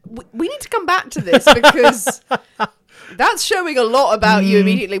need to come back to this because that's showing a lot about you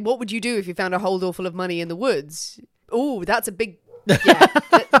immediately. What would you do if you found a holdall full of money in the woods? Oh, that's a big... Yeah,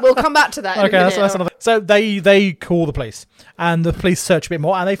 we'll come back to that in a minute. That's another... So they call the police, and the police search a bit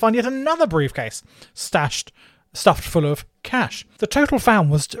more, and they find yet another briefcase stuffed full of cash. The total found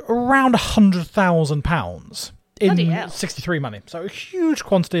was around £100,000 in 63 money. So a huge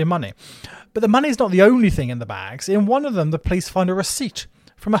quantity of money. But the money is not the only thing in the bags. In one of them, the police find a receipt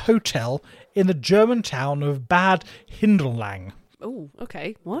from a hotel in the German town of Bad Hindelang. Oh,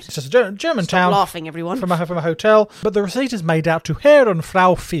 okay. What? It's just a German town. Stop laughing, everyone. From a hotel. But the receipt is made out to Herr and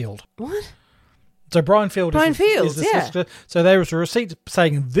Frau Field. What? So Brian Field is the solicitor. So there was a receipt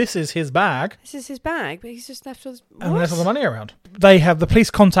saying this is his bag. This is his bag, but he's just left all this... And left all the money around. The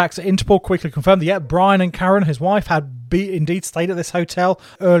police contacts at Interpol quickly confirmed that, Brian and Karen, his wife, had indeed stayed at this hotel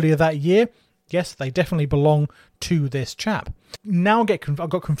earlier that year. Yes, they definitely belong to this chap. Now I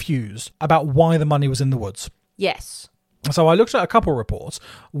got confused about why the money was in the woods. Yes. So I looked at a couple of reports.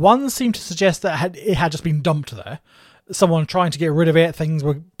 One seemed to suggest that it had just been dumped there. Someone trying to get rid of it.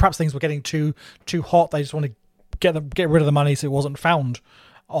 Perhaps things were getting too hot. They just want to get rid of the money so it wasn't found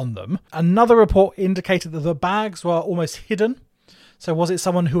on them. Another report indicated that the bags were almost hidden. So was it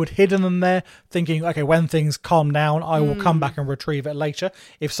someone who had hidden them there, thinking, okay, when things calm down, I will come back and retrieve it later?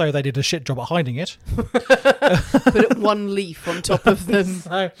 If so, they did a shit job at hiding it. Put one leaf on top of them,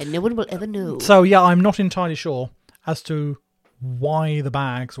 and no one will ever know. So yeah, I'm not entirely sure as to why the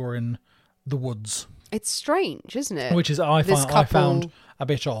bags were in the woods. It's strange, isn't it? Which is I found a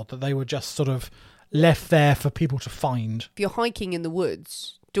bit odd that they were just sort of left there for people to find. If you're hiking in the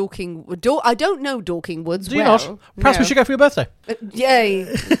woods, I don't know Dorking Woods. Do you not? Perhaps we should go for your birthday.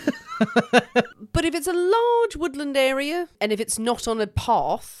 Yay! But if it's a large woodland area and if it's not on a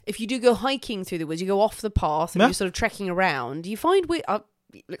path, if you do go hiking through the woods, you go off the path and you're sort of trekking around, you find weird.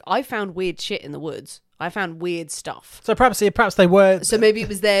 I found weird shit in the woods. I found weird stuff. So perhaps they were. So maybe it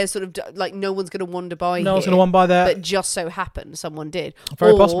was there, sort of like no one's going to wander by. No one's going to wander by there. But just so happened someone did.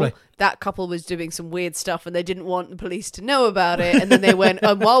 Very possibly. That couple was doing some weird stuff and they didn't want the police to know about it. And then they went,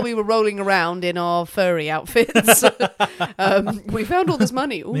 while we were rolling around in our furry outfits, we found all this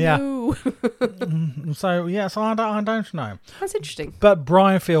money. Oh no. So I don't know. That's interesting. But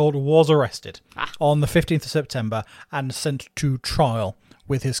Brian Field was arrested on the 15th of September and sent to trial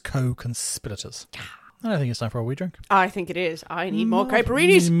with his co-conspirators. I don't think it's time for a wee drink. I think it is. I need more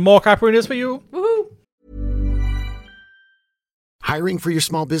caipirinhas. More caipirinhas for you. Woohoo! Hiring for your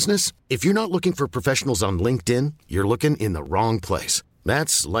small business? If you're not looking for professionals on LinkedIn, you're looking in the wrong place.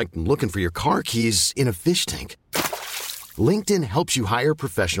 That's like looking for your car keys in a fish tank. LinkedIn helps you hire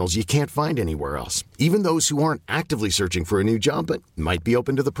professionals you can't find anywhere else, even those who aren't actively searching for a new job but might be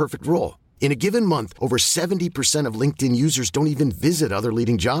open to the perfect role. In a given month, over 70% of LinkedIn users don't even visit other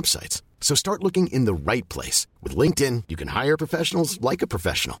leading job sites. So start looking in the right place. With LinkedIn, you can hire professionals like a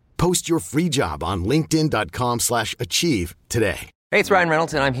professional. Post your free job on linkedin.com/achieve today. Hey, it's Ryan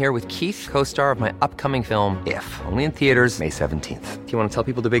Reynolds, and I'm here with Keith, co-star of my upcoming film, If, only in theaters May 17th. Do you want to tell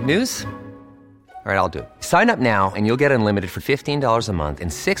people the big news? All right, I'll do it. Sign up now and you'll get unlimited for $15 a month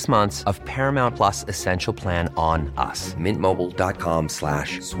and 6 months of Paramount Plus Essential Plan on us.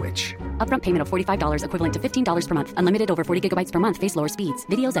 Mintmobile.com/switch. Upfront payment of $45 equivalent to $15 per month. Unlimited over 40 gigabytes per month. Face lower speeds.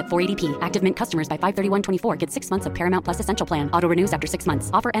 Videos at 480p. Active Mint customers by 531.24 get 6 months of Paramount Plus Essential Plan. Auto renews after 6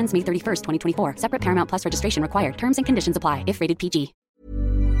 months. Offer ends May 31st, 2024. Separate Paramount Plus registration required. Terms and conditions apply if rated PG.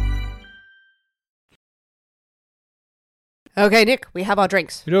 Okay, Nick, we have our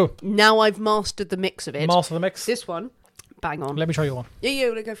drinks. You do. Now I've mastered the mix of it. Master the mix. This one, bang on. Let me show you one. Yeah,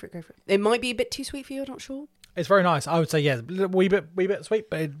 go for it. It might be a bit too sweet for you, I'm not sure. It's very nice. I would say, yeah, a wee bit sweet,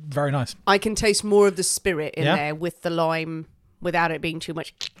 but very nice. I can taste more of the spirit in there with the lime without it being too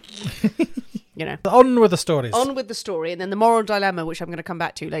much, you know. On with the stories. On with the story, and then the moral dilemma, which I'm going to come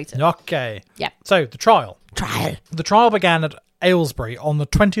back to later. Okay. Yeah. So, the trial. The trial began at Aylesbury on the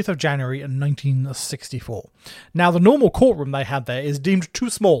 20th of January in 1964. Now, the normal courtroom they had there is deemed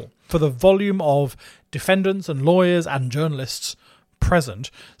too small for the volume of defendants and lawyers and journalists present,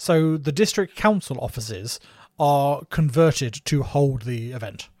 so the district council offices are converted to hold the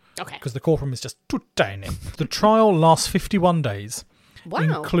event. Okay. Because the courtroom is just too tiny. The trial lasts 51 days. Wow.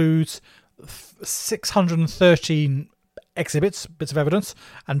 Includes 613 exhibits, bits of evidence,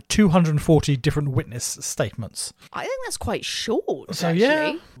 and 240 different witness statements. I think that's quite short, So, actually.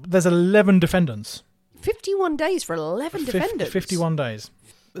 yeah, there's 11 defendants. 51 days for 11 defendants. 51 days.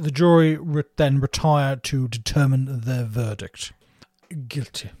 The jury then retired to determine their verdict.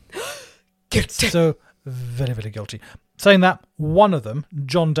 Guilty. Guilty. So, very, very guilty. Saying that, one of them,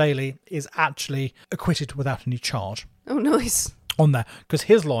 John Daly, is actually acquitted without any charge. Oh, nice. On there, because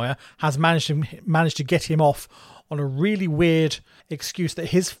his lawyer has managed to get him off on a really weird excuse that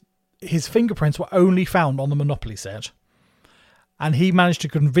his fingerprints were only found on the Monopoly set. And he managed to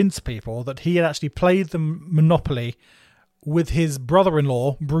convince people that he had actually played the Monopoly with his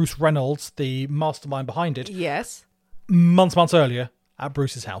brother-in-law, Bruce Reynolds, the mastermind behind it, Yes. months earlier at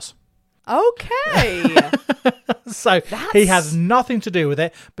Bruce's house. Okay. So he has nothing to do with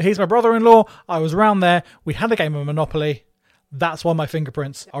it, but he's my brother-in-law. I was around there. We had a game of Monopoly. That's why my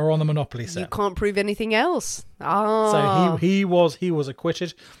fingerprints are on the Monopoly set. You can't prove anything else. So he was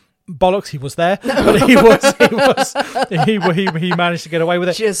acquitted. Bollocks, he was there, but he managed to get away with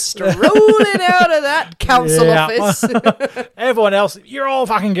it. Just strolling out of that council office. Everyone else, you're all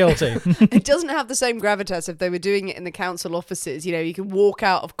fucking guilty. It doesn't have the same gravitas if they were doing it in the council offices. You know, you can walk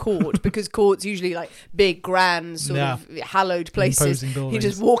out of court because court's usually like big, grand, sort of hallowed places. Imposing buildings.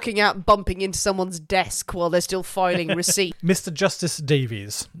 You're just walking out, bumping into someone's desk while they're still filing receipt. Mr. Justice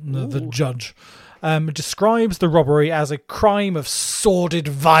Davies, the judge, describes the robbery as a crime of sordid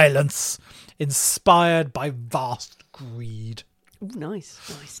violence inspired by vast greed. Ooh, nice.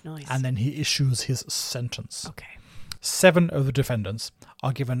 And then he issues his sentence. Okay. 7 of the defendants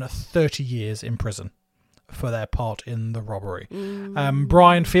are given 30 years in prison for their part in the robbery.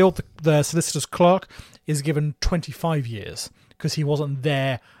 Brian Field, the solicitor's clerk, is given 25 years because he wasn't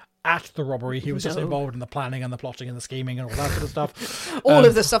there at the robbery. He was just involved in the planning and the plotting and the scheming and all that sort of stuff. All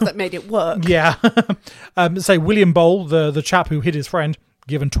of the stuff that made it work. Yeah. Say William Bowl, the chap who hid his friend,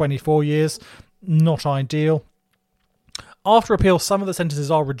 given 24 years. Not ideal. After appeal, some of the sentences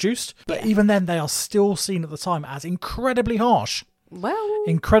are reduced, but even then they are still seen at the time as incredibly harsh. Well,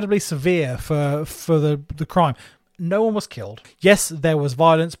 Incredibly severe for the crime. No one was killed. Yes, there was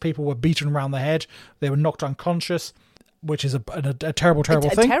violence. People were beaten around the head. They were knocked unconscious, which is a terrible, terrible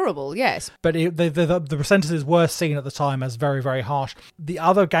thing. Terrible, yes. But the percentages were seen at the time as very, very harsh. The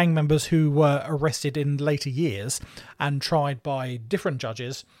other gang members who were arrested in later years and tried by different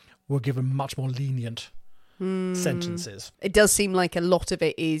judges were given much more lenient sentences. It does seem like a lot of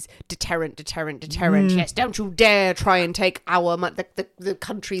it is deterrent. Yes, don't you dare try and take the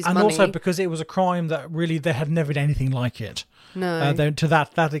country's money. And also because it was a crime that really there had never been anything like it. No. To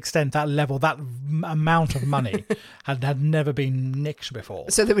that extent, that level, that amount of money had never been nicked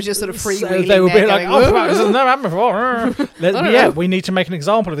before. So they were just sort of freewheeling. They would be like, this has never happened before. We need to make an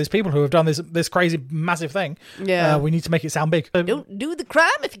example of these people who have done this crazy, massive thing. Yeah. We need to make it sound big. Don't do the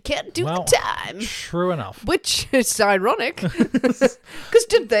crime if you can't do the time. True enough. Which is ironic. Because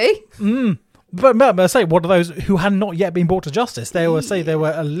did they? But I say, what are those who had not yet been brought to justice? There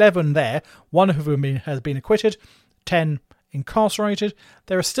were 11 there, one of whom has been acquitted, 10 incarcerated.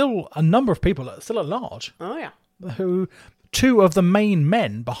 There are still a number of people that are still at large. Oh, yeah. Who, two of the main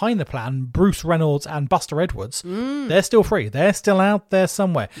men behind the plan, Bruce Reynolds and Buster Edwards, they're still free. They're still out there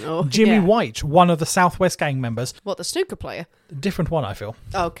somewhere. Oh, Jimmy yeah. White, one of the Southwest gang members. What, the snooker player? Different one, I feel.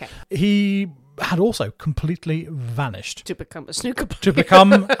 Okay. He had also completely vanished. To become a snooker player. To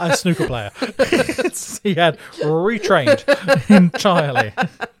become a snooker player. He had retrained entirely.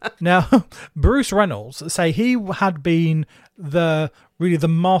 Now, Bruce Reynolds say he had been the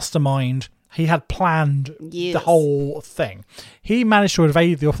mastermind. He had planned the whole thing. He managed to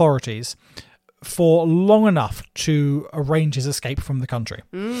evade the authorities for long enough to arrange his escape from the country.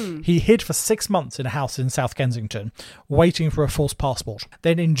 He hid for 6 months in a house in South Kensington, waiting for a false passport.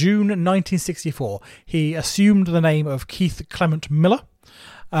 Then in June 1964, he assumed the name of Keith Clement Miller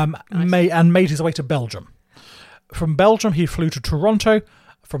and made his way to Belgium. From Belgium, he flew to Toronto,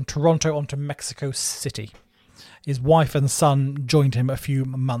 from Toronto on to Mexico City. His wife and son joined him a few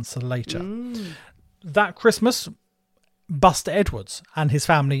months later. That Christmas, Buster Edwards and his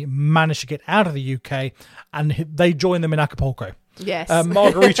family managed to get out of the UK, and they joined them in Acapulco. Yes.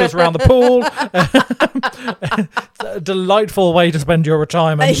 Margaritas around the pool. It's a delightful way to spend your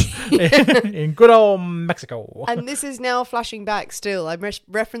retirement in good old Mexico. And this is now flashing back still. I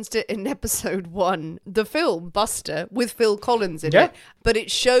referenced it in episode 1. The film Buster with Phil Collins in it. But it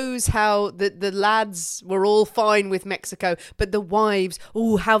shows how the lads were all fine with Mexico, but the wives,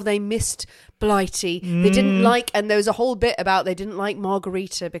 how they missed Blighty. They didn't like, and there was a whole bit about they didn't like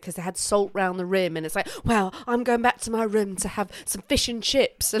margarita because they had salt round the rim, and it's like, well, I'm going back to my room to have some fish and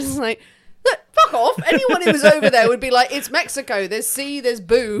chips. And it's like, look, fuck off. Anyone who was over there would be like, it's Mexico, there's sea, there's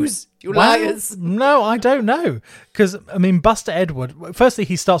booze, you liars. No, I don't know. Because, I mean, Buster Edward, firstly,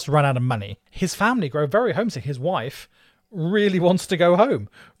 he starts to run out of money. His family grow very homesick. His wife really wants to go home,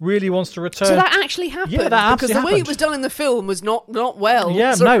 really wants to return. So that actually happened? Yeah, that absolutely because the way happened. it was done in the film was not well.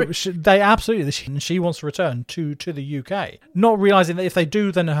 Yeah, Sorry. no, they absolutely, she wants to return to the UK. Not realising that if they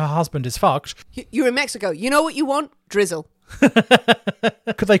do, then her husband is fucked. You're in Mexico. You know what you want? Drizzle.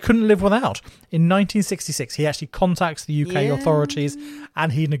 Because they couldn't live without. In 1966, he actually contacts the UK authorities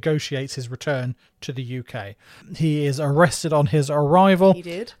and he negotiates his return to the UK. He is arrested on his arrival. He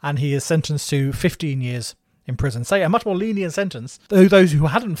did. And he is sentenced to 15 years in prison. Say a much more lenient sentence than those who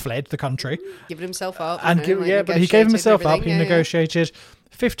hadn't fled the country. Giving himself up. But he gave himself up. He negotiated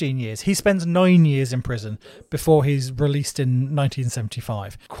 15 years. He spends 9 years in prison before he's released in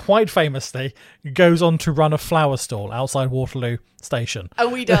 1975. Quite famously, goes on to run a flower stall outside Waterloo Station.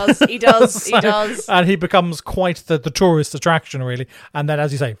 Oh, he does. He does. He does. And he becomes quite the tourist attraction, really. And then,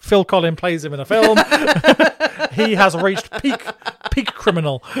 as you say, Phil Collins plays him in a film. He has reached peak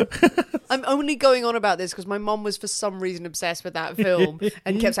criminal. I'm only going on about this because my mom was for some reason obsessed with that film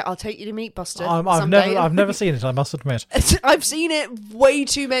and kept saying, I'll take you to meet Buster someday. I've never seen it, I must admit. I've seen it way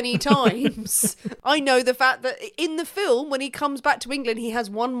too many times. I know the fact that in the film, when he comes back to England, he has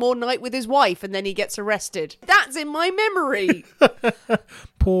one more night with his wife and then he gets arrested. That's in my memory.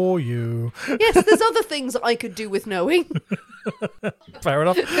 Poor you. Yes, there's other things I could do with knowing. Fair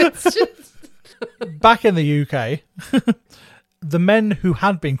enough. It's just... Back in the UK, the men who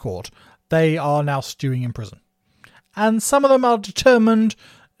had been caught, they are now stewing in prison. And some of them are determined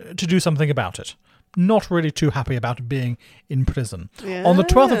to do something about it. Not really too happy about being in prison. Yes. On the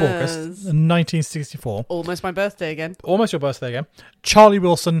 12th of August, 1964... Almost my birthday again. Almost your birthday again. Charlie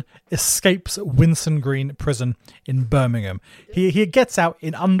Wilson escapes Winson Green Prison in Birmingham. He gets out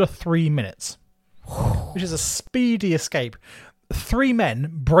in under 3 minutes, which is a speedy escape. 3 men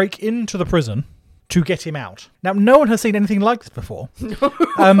break into the prison to get him out. Now, no one has seen anything like this before.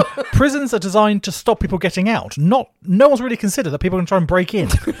 Prisons are designed to stop people getting out. No one's really considered that people can try and break in.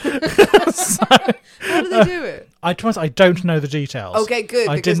 How do they do it? I don't know the details. Okay, good,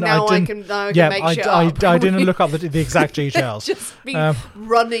 because now I can make shit up. I didn't look up the exact details. Just be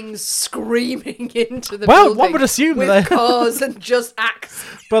running, screaming into the well, building. one would assume with that cars and just axes.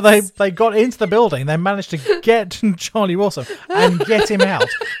 But they got into the building. They managed to get Charlie Wilson and get him out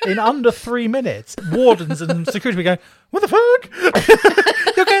in under 3 minutes. Wardens and security were going, "What the fuck?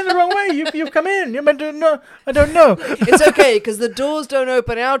 You're going the wrong way. You've come in. You're meant to know. I don't know." It's okay because the doors don't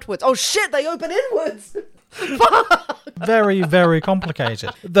open outwards. Oh shit! They open inwards. Very, very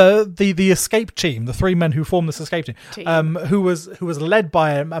complicated. The escape team, the 3 men who formed this escape team. Who was led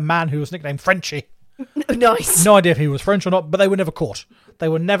by a man who was nicknamed Frenchie. Nice. No idea if he was French or not, but they were never caught. They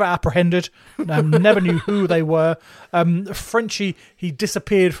were never apprehended. Never knew who they were. Frenchie, he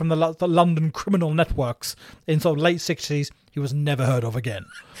disappeared from the London criminal networks in sort of late 60s. He was never heard of again.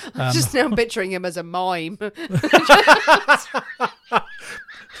 I'm just now picturing him as a mime.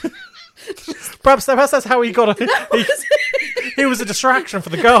 Perhaps that's how he got he was a distraction for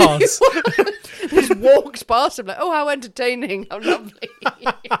the guards. Just walked past him like, "Oh, how entertaining, how lovely."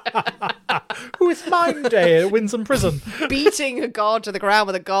 Who is mine day at Windsor Prison? Beating a guard to the ground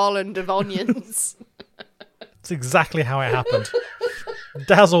with a garland of onions. That's exactly how it happened.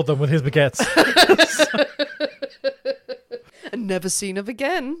 Dazzled them with his baguettes. And never seen of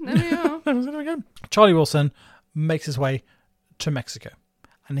again. There we are. Never seen of again. Charlie Wilson makes his way to Mexico.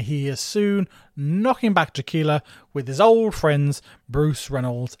 And he is soon knocking back tequila with his old friends Bruce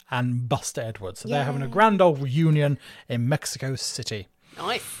Reynolds and Buster Edwards. So they're having a grand old reunion in Mexico City.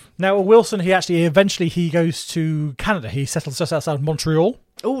 Nice. Now, Wilson, he goes to Canada. He settles just outside Montreal.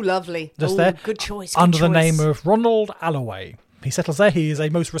 Oh, lovely. Just there. Good choice. Under the name of Ronald Alloway. He settles there. He is a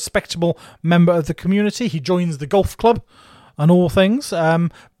most respectable member of the community. He joins the golf club and all things.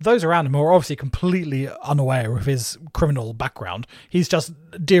 Those around him are obviously completely unaware of his criminal background. He's just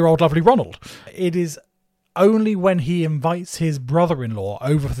dear old lovely Ronald. It is only when he invites his brother-in-law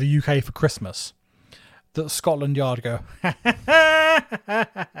over to the UK for Christmas that Scotland Yard go, so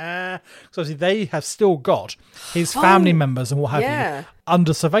obviously they have still got his family members and what have you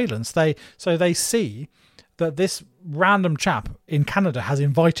under surveillance. They see that this random chap in Canada has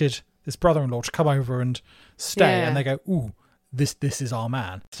invited this brother-in-law to come over and stay, and they go, "Ooh, this is our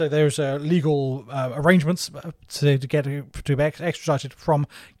man." So there's legal arrangements to get to be extradited from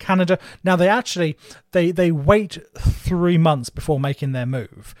Canada. Now they wait 3 months before making their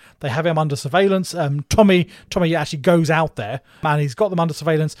move. They have him under surveillance. Tommy actually goes out there and he's got them under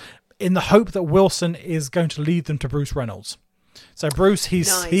surveillance in the hope that Wilson is going to lead them to Bruce Reynolds. So Bruce, he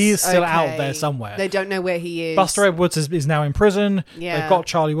is still out there somewhere. They don't know where he is. Buster Edwards is now in prison. Yeah. They've got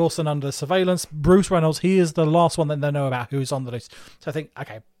Charlie Wilson under surveillance. Bruce Reynolds, he is the last one that they know about who's on the list. So I think,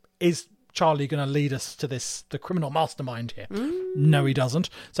 okay, is Charlie going to lead us to the criminal mastermind here? No, he doesn't.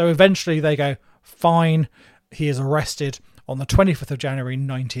 So eventually they go, fine, he is arrested on the 25th of January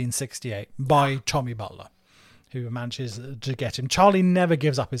 1968 by Tommy Butler, who manages to get him. Charlie never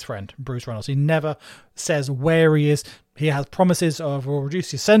gives up his friend, Bruce Reynolds. He never says where he is. He has promises of, we'll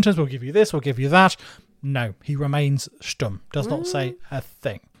reduce your sentence, we'll give you this, we'll give you that. No, he remains stum, does not say a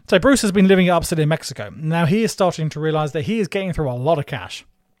thing. So Bruce has been living upstate in Mexico. Now he is starting to realise that he is getting through a lot of cash.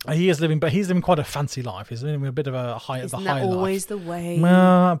 He's living quite a fancy life. He's living a bit of a high life. Isn't that always the way?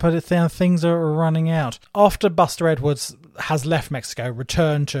 Well, but things are running out. After Buster Edwards has left Mexico,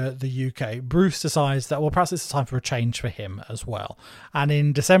 returned to the UK, Bruce decides that, well, perhaps it's time for a change for him as well. And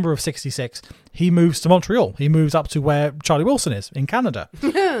in December of 66, he moves to Montreal. He moves up to where Charlie Wilson is, in Canada.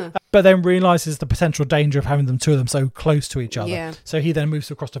 But then realises the potential danger of having two of them so close to each other. Yeah. So he then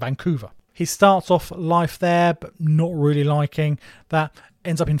moves across to Vancouver. He starts off life there, but not really liking that.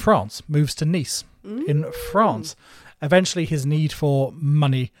 Ends up in France, moves to Nice in France. Eventually his need for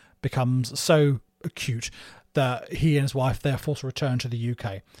money becomes so acute that he and his wife they're forced to return to the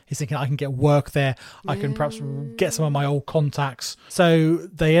UK. He's thinking, I can get work there, I can perhaps get some of my old contacts. So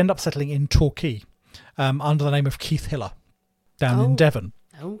they end up settling in Torquay under the name of Keith Hiller down in Devon.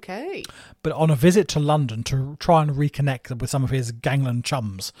 Okay. But on a visit to London to try and reconnect with some of his gangland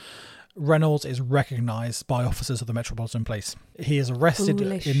chums, Reynolds is recognised by officers of the Metropolitan Police. He is arrested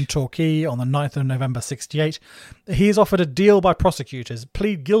in Torquay on the 9th of November 68. He is offered a deal by prosecutors,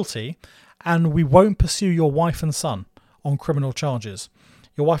 plead guilty, and we won't pursue your wife and son on criminal charges.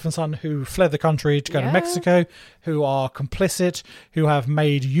 Your wife and son who fled the country to go to Mexico, who are complicit, who have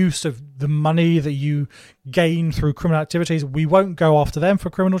made use of the money that you gain through criminal activities. We won't go after them for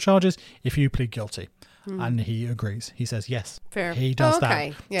criminal charges if you plead guilty. And he agrees. He says yes. Fair. He does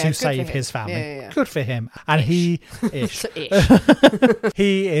that to save his family. Yeah. Good for him. And he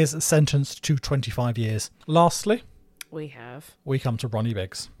is sentenced to 25 years. Lastly, We have. We come to Ronnie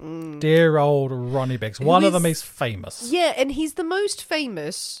Biggs. Dear old Ronnie Biggs. One of the most famous. Yeah, and he's the most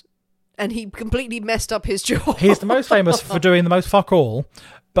famous, and he completely messed up his job. He's the most famous for doing the most fuck all,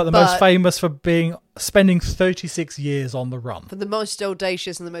 but most famous for spending 36 years on the run. For the most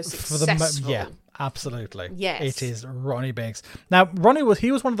audacious and the most successful. Yeah, absolutely. Yes. It is Ronnie Biggs. Now, Ronnie was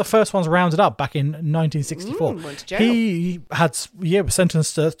one of the first ones rounded up back in 1964. Went to jail. He was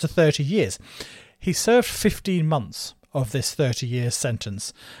sentenced to 30 years. He served 15 months of this 30-year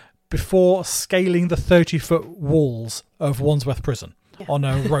sentence before scaling the 30-foot walls of Wandsworth Prison on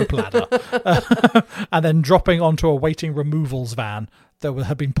a rope ladder and then dropping onto a waiting removals van that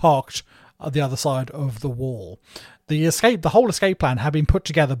had been parked at the other side of the wall. The whole escape plan had been put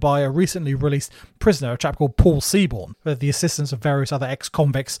together by a recently released prisoner, a chap called Paul Seaborn, with the assistance of various other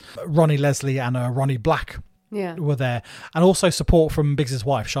ex-convicts, Ronnie Leslie and Ronnie Black. Yeah. Were there, and also support from Biggs's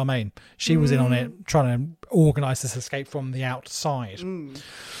wife, Charmaine. She was in on it, trying to organise this escape from the outside.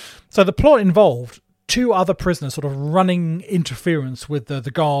 So the plot involved 2 other prisoners sort of running interference with the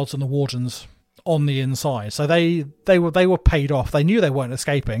guards and the wardens on the inside. So they were paid off. They knew they weren't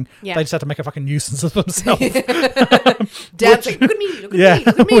escaping. Yeah. They just had to make a fucking nuisance of themselves. Dancing, look at me, look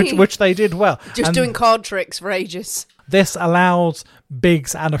at me. Which they did well. Just doing card tricks for ages. This allowed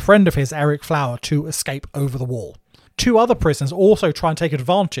Biggs and a friend of his, Eric Flower, to escape over the wall. 2 other prisoners also try and take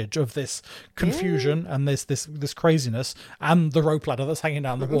advantage of this confusion and this craziness and the rope ladder that's hanging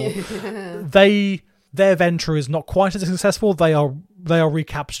down the wall. Their venture is not quite as successful. They are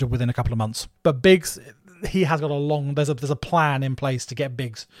recaptured within a couple of months. But Biggs, he has got there's a plan in place to get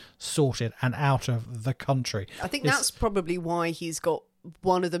Biggs sorted and out of the country. I think that's probably why he's got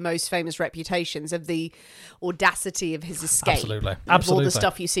one of the most famous reputations of the audacity of his escape. Absolutely. All the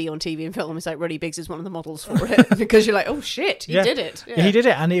stuff you see on TV and film is like Ronnie Biggs is one of the models for it because you're like, oh shit, he did it. Yeah, he did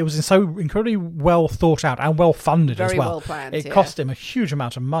it, and it was so incredibly well thought out and well funded as well. Very well planned. It cost him a huge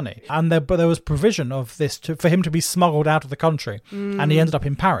amount of money, and there was provision of this for him to be smuggled out of the country, and he ended up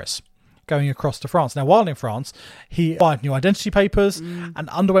in Paris, going across to France. Now, while in France, he acquired new identity papers and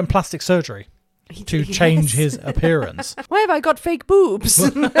underwent plastic surgery to change his appearance. Why have I got fake boobs?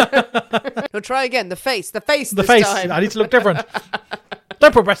 We'll try again. The face this time. I need to look different.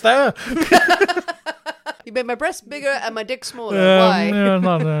 Don't put breast there. You made my breast bigger and my dick smaller. Why? No,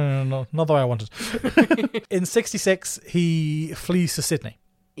 not the way I wanted. In 1966, he flees to Sydney.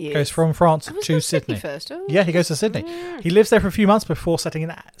 Yes. Goes from France to Sydney. First. Oh. Yeah, he goes to Sydney. Yeah. He lives there for a few months before settling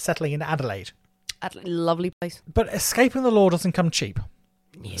in Adelaide. Lovely place. But escaping the law doesn't come cheap.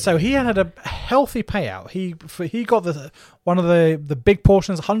 Yeah. So he had a healthy payout. He got one of the big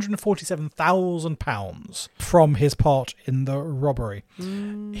portions, £147,000 from his part in the robbery.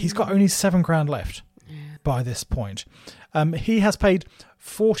 He's got only £7,000 left by this point. He has paid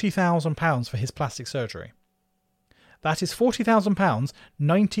 £40,000 for his plastic surgery. That is £40,000,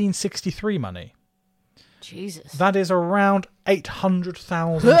 1963 money. Jesus. That is around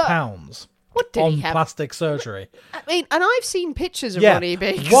 £800,000. What did on he have? Plastic surgery. I mean, and I've seen pictures of Ronnie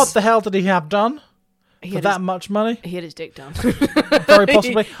Biggs. What the hell did he have done for that much money? He had his dick done. Very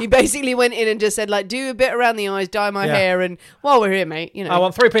possibly. He basically went in and just said, like, do a bit around the eyes, dye my hair, and while we're here, mate, you know. I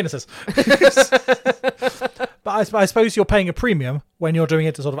want 3 penises. But I suppose you're paying a premium when you're doing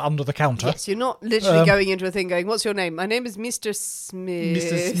it sort of under the counter. Yes, you're not literally going into a thing going, what's your name? My name is Mr. Smith.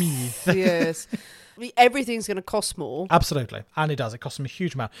 Mr. Smith. Yes. Everything's going to cost more. Absolutely. And it does. It costs him a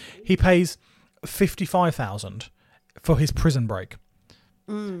huge amount. He pays $55,000 for his prison break.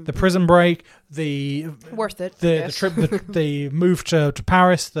 The prison break, worth it. The trip, the move to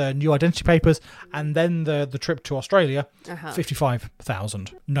Paris, the new identity papers, and then the trip to Australia. $55,000,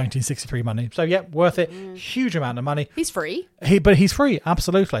 1963 money. So yeah, worth it. Huge amount of money. He's free. But he's free,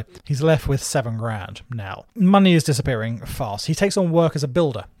 absolutely. He's left with $7,000 now. Money is disappearing fast. He takes on work as a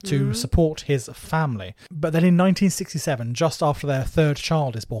builder to support his family. But then in 1967, just after their 3rd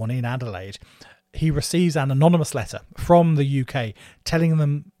child is born in Adelaide, he receives an anonymous letter from the UK telling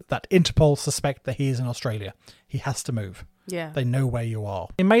them that Interpol suspect that he is in Australia. He has to move. Yeah. They know where you are.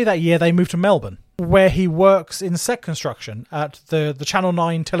 In May that year, they moved to Melbourne, where he works in set construction at the Channel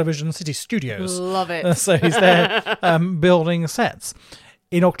 9 Television City Studios. Love it. So he's there building sets.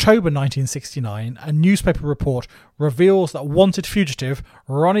 In October 1969, a newspaper report reveals that wanted fugitive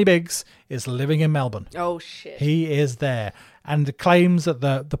Ronnie Biggs is living in Melbourne. Oh, shit. He is there and claims that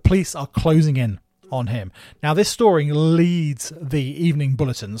the police are closing in on him. Now, this story leads the evening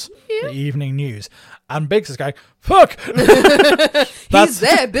bulletins, the evening news, and Biggs is going, fuck! He's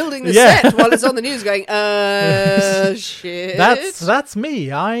there building the set while it's on the news going, shit. That's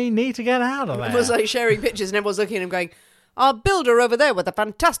me. I need to get out of there. It was like sharing pictures and everyone's looking at him going, Our builder over there with the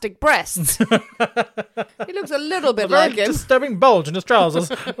fantastic breasts. He looks a little bit Very like him. disturbing bulge in his trousers.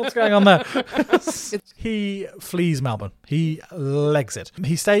 What's going on there? He flees Melbourne. He legs it.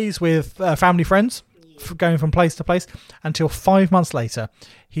 He stays with family friends, going from place to place, until 5 months later,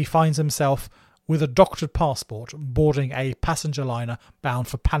 he finds himself with a doctored passport boarding a passenger liner bound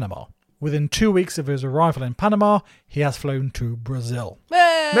for Panama. Within 2 weeks of his arrival in Panama, he has flown to Brazil.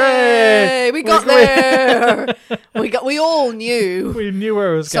 Hey, we got there. We all knew. We knew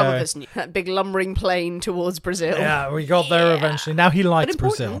where it was Some going. of us knew. That big lumbering plane towards Brazil. Yeah, we got there eventually. Now he likes But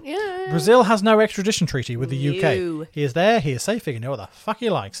important, Brazil. yeah. Brazil has no extradition treaty with the No. UK. He is there, he is safe, he can do what the fuck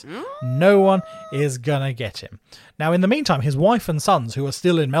he likes. No one is gonna get him. Now, in the meantime, his wife and sons, who are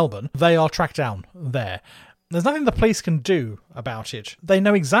still in Melbourne, they are tracked down there. There's nothing the police can do about it. They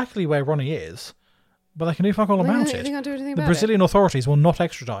know exactly where Ronnie is, but they can do fuck all about it. They can't do anything The about Brazilian authorities will not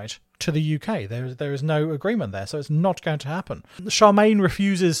extradite to the UK. There is no agreement there, so it's not going to happen. Charmaine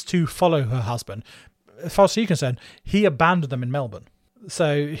refuses to follow her husband. As far as she's concerned, he abandoned them in Melbourne.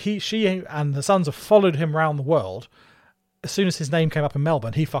 So she and the sons have followed him around the world. As soon as his name came up in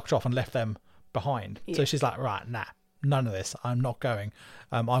Melbourne, he fucked off and left them behind. Yeah. So she's like, right, nah, none of this. I'm not going.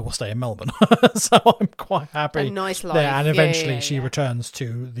 I will stay in Melbourne. So I'm quite happy. A nice life. There. And eventually she returns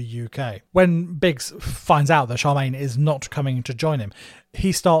to the UK. When Biggs finds out that Charmaine is not coming to join him,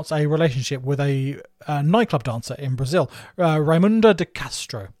 he starts a relationship with a nightclub dancer in Brazil, Raimunda de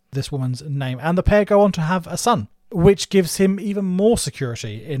Castro, this woman's name. And the pair go on to have a son, which gives him even more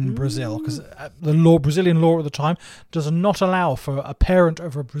security in Brazil, because the Brazilian law at the time does not allow for a parent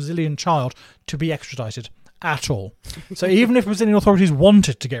of a Brazilian child to be extradited at all. So even if Brazilian authorities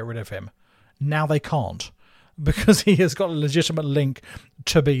wanted to get rid of him, now they can't, because he has got a legitimate link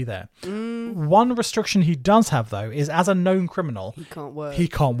to be there. One restriction he does have, though, is as a known criminal, He can't work. He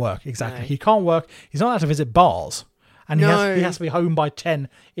can't work, exactly. No. He can't work. He's not allowed to visit bars. And he has to be home by 10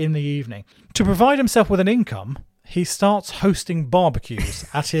 in the evening. To provide himself with an income, he starts hosting barbecues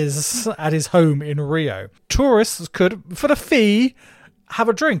at his home in Rio. Tourists could, for the fee, have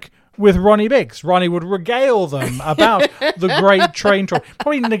a drink with Ronnie Biggs. Ronnie would regale them about the great train tour,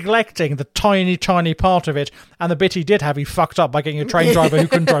 probably neglecting the tiny, tiny part of it. And the bit he did have, he fucked up by getting a train driver who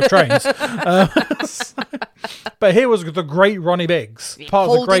couldn't drive trains. But here was the great Ronnie Biggs. Part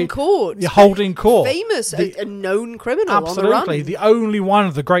of the great court. Holding court. Famous, a known criminal Absolutely. on the run. The only one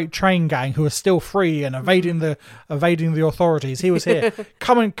of the great train gang who is still free and evading the authorities. He was here.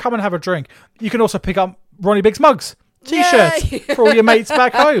 Come and have a drink. You can also pick up Ronnie Biggs mugs. T-shirts for all your mates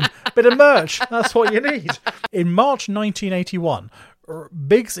back home. Bit of merch. That's what you need. In March 1981,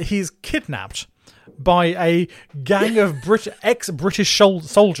 Biggs, he's kidnapped by a gang of ex-British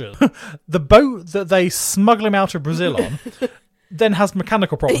soldiers. The boat that they smuggle him out of Brazil on then has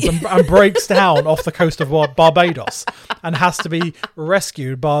mechanical problems and breaks down off the coast of Barbados and has to be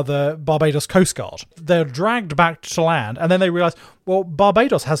rescued by the Barbados Coast Guard. They're dragged back to land, and then they realise, well,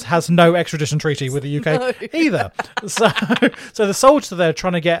 Barbados has no extradition treaty with the UK either. So the soldiers are there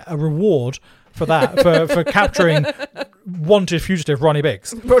trying to get a reward for that, for capturing wanted fugitive Ronnie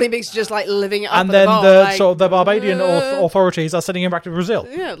Biggs. Ronnie Biggs just like living it up. And then the Barbadian authorities are sending him back to Brazil.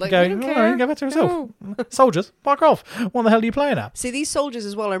 Yeah, like, going, we don't care. Go back to Brazil. Soldiers, fuck off. What the hell are you playing at? See, these soldiers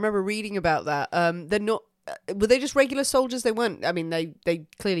as well, I remember reading about that. They're not... were they just regular soldiers? They weren't. I mean, they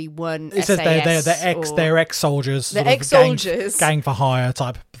clearly weren't. It says they're ex-soldiers. They're ex-soldiers. Gang for hire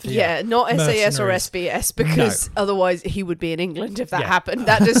type. Yeah, not SAS or SBS, because otherwise he would be in England if that happened.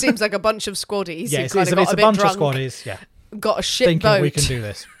 That just seems like a bunch of squaddies. Yeah, who it's kind of got a bit bunch drunk, of squaddies. Yeah, got a shit thinking boat. we can do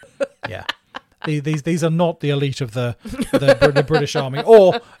this. Yeah, these are not the elite of the British Army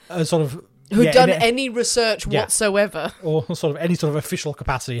or sort of. Who'd done any research whatsoever. Or sort of any sort of official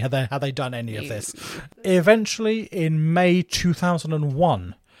capacity had they done any of this. Eventually, in May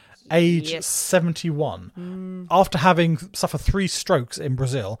 2001, age 71, after having suffered 3 strokes in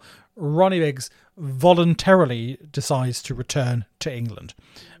Brazil, Ronnie Biggs voluntarily decides to return to England.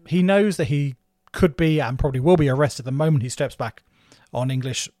 He knows that he could be and probably will be arrested the moment he steps back on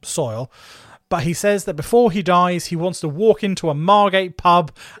English soil. But he says that before he dies, he wants to walk into a Margate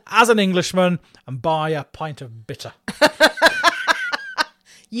pub as an Englishman and buy a pint of bitter.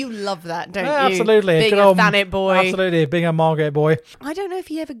 You love that, don't you? Absolutely. Being a Thanet boy. Absolutely, being a Margate boy. I don't know if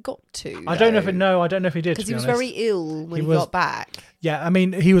he ever got to. I don't know if he did. Because he was very ill when he got back. Yeah, I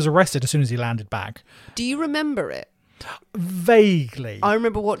mean, he was arrested as soon as he landed back. Do you remember it? Vaguely. I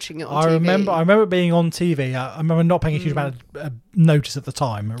remember watching it on TV. I remember it being on TV. I remember not paying a huge amount of notice at the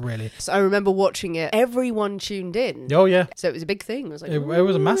time, really. So I remember watching it. Everyone tuned in. Oh, yeah. So it was a big thing. It was, like, it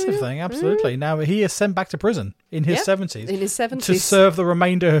was a massive thing, absolutely. Now, he is sent back to prison in his 70s. In his 70s. To serve the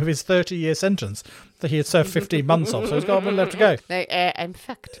remainder of his 30-year sentence. that he had served 15 months of, so he's got a bit left to go. In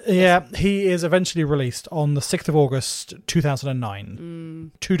fact. Yeah, he is eventually released on the 6th of August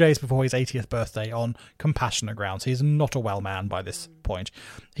 2009, 2 days before his 80th birthday on compassionate grounds. He's not a well man by this point.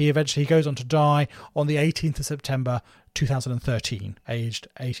 He eventually goes on to die on the 18th of September 2013, aged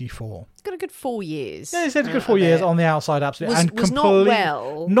 84. It's got a good 4 years. Yeah, he's had a good 4 years on the outside, absolutely. Was not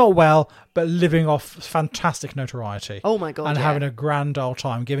well. Not well, but living off fantastic notoriety. Oh my God, and having a grand old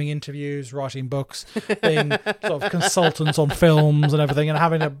time, giving interviews, writing books, being sort of consultants on films and everything, and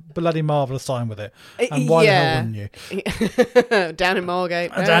having a bloody marvellous time with it. And why the hell wouldn't you? Down in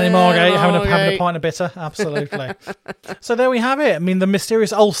Margate. Down in Margate, having a pint of bitter, absolutely. So there we have it. I mean, the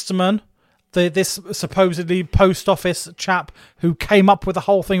mysterious Ulsterman, this supposedly post office chap who came up with the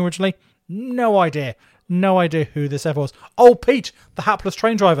whole thing originally, no idea. No idea who this ever was. Oh, Pete, the hapless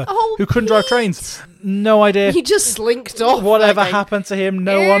train driver who couldn't drive trains. No idea. He just slinked off. Whatever happened to him,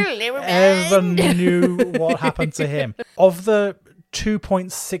 no one ever knew what happened to him. Of the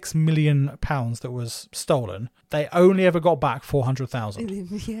 £2.6 million that was stolen, they only ever got back 400,000.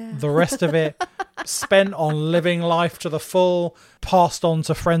 Yeah. The rest of it spent on living life to the full, passed on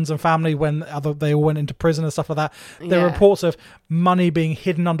to friends and family when they all went into prison and stuff like that. There are reports of money being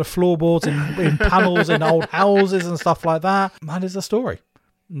hidden under floorboards in panels in old houses and stuff like that. That is the story.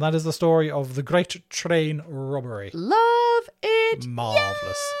 That is the story of the Great Train Robbery. Love it.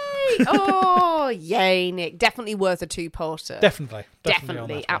 Marvellous. Oh, yay, Nick. Definitely worth a two-parter. Definitely.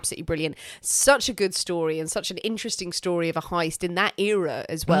 Absolutely brilliant. Such a good story and such an interesting story of a heist in that era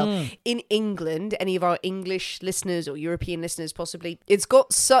as well. In England, any of our English listeners or European listeners possibly, it's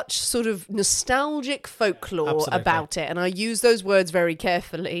got such sort of nostalgic folklore about it. And I use those words very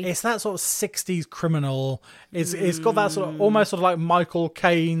carefully. It's that sort of 60s criminal. It's got that sort of almost sort of like Michael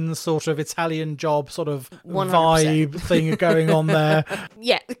Caine sort of Italian Job sort of 100%. Vibe thing going on there.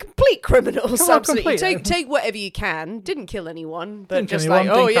 Yeah, complete criminals. Absolutely. Take whatever you can. Didn't kill anyone. But just like,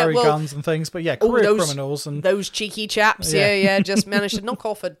 didn't carry guns and things. But yeah, career criminals. And those cheeky chaps. Yeah, just managed to knock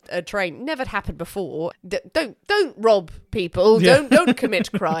off a train. Never happened before. Don't rob people. Yeah. Don't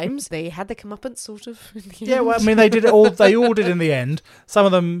commit crimes. They had their comeuppance sort of. Yeah, well, I mean, they did it all. They all did in the end. Some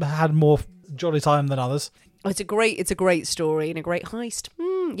of them had more jolly time than others. It's a great story and a great heist.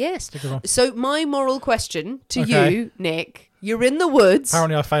 Yes. So my moral question to you, Nick, you're in the woods.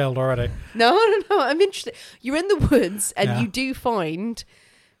 Apparently I failed already. No, I'm interested. You're in the woods and you do find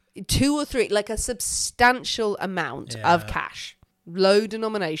 2 or 3, like a substantial amount of cash, low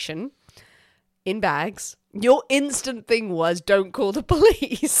denomination, in bags. Your instant thing was don't call the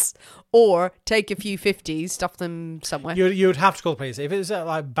police or take a few 50s, stuff them somewhere. You'd have to call the police. If it was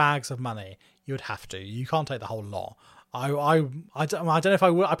like bags of money, you'd have to. You can't take the whole lot. I don't know if I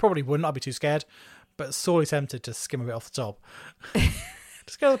would. I probably wouldn't. I'd be too scared. But sorely tempted to skim a bit off the top.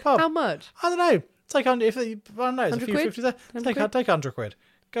 Just go to the pub. How much? I don't know. Take I don't know. It's a few 50s there. Take 100 quid.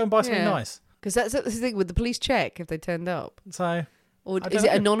 Go and buy something nice. Because that's the thing with the police check if they turned up. So, or is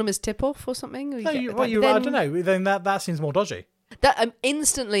it anonymous tip off or something? Or I don't know. Then that seems more dodgy. That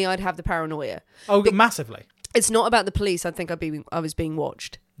instantly I'd have the paranoia. Oh, massively. It's not about the police. I think I was being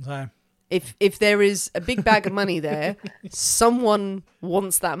watched. So. If there is a big bag of money there, someone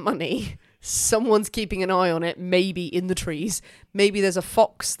wants that money. Someone's keeping an eye on it, maybe in the trees. Maybe there's a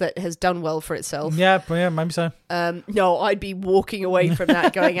fox that has done well for itself. Yeah, maybe so. No, I'd be walking away from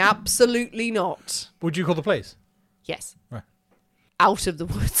that going, absolutely not. Would you call the police? Yes. Right. Out of the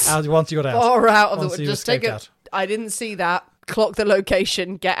woods. Once you got out. Far out of the woods. Just take it. I didn't see that. Clock the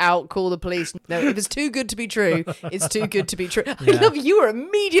location, get out, call the police. No, if it's too good to be true, it's too good to be true. I love you were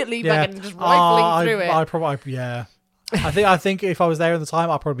immediately fucking just rifling through it. I probably, I think if I was there at the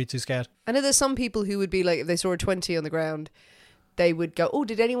time, I'd probably be too scared. I know there's some people who would be like, if they saw a 20 on the ground, they would go, oh,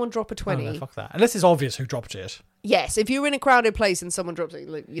 did anyone drop a 20? Oh, no, fuck that. Unless it's obvious who dropped it. Yes, if you're in a crowded place and someone drops it,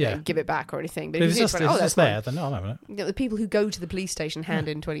 you know, give it back or anything. But if it's just there, then no, I'm having it. You know, the people who go to the police station hand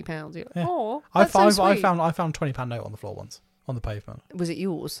in £20. You're like, oh, I found £20 note on the floor once. On the pavement. Was it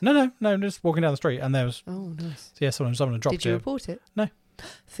yours? No, just walking down the street and there was... Oh, nice. Yeah, someone dropped it. Did you report it? No.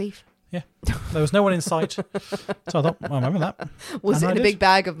 Thief. Yeah. There was no one in sight. So I thought, I remember that. Was it in a big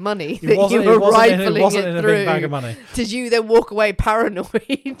bag of money that you were rifling it wasn't in a big bag of money. Did you then walk away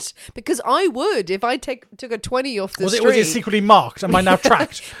paranoid? Because I would if I took a 20 off the street. Was it secretly marked? Am I now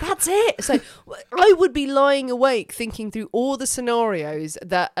tracked? That's it. So I would be lying awake thinking through all the scenarios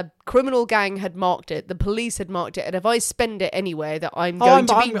that a criminal gang had marked it, the police had marked it, and if I spend it anywhere that I'm going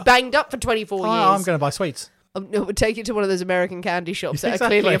to be banged up for 24 years. I'm going to buy sweets. No, we'll take it to one of those American candy shops that are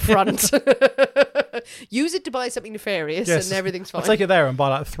clearly a front. Use it to buy something nefarious and everything's fine. I'll take it there and buy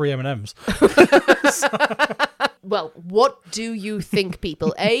like 3 M&Ms. Well, what do you think,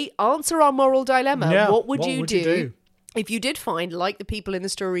 people? Answer our moral dilemma. Yeah, What would you do? If you did find, like the people in the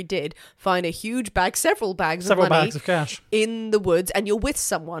story did, find a huge bag, several bags of cash in the woods, and you're with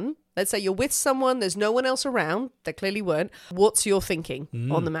someone, let's say you're with someone, there's no one else around, there clearly weren't, what's your thinking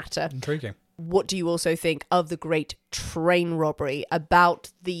on the matter? Intriguing. What do you also think of the great train robbery,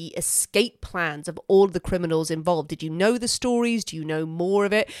 about the escape plans of all the criminals involved? Did you know the stories? Do you know more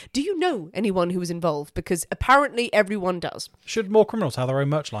of it? Do you know anyone who was involved? Because apparently everyone does. Should more criminals have their own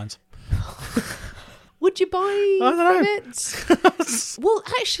merch lines? Would you buy from it? Well,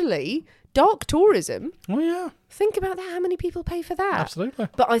 actually, dark tourism. Oh, yeah. Think about that. How many people pay for that? Absolutely.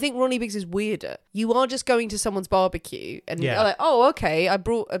 But I think Ronnie Biggs is weirder. You are just going to someone's barbecue and you're like, oh, okay, I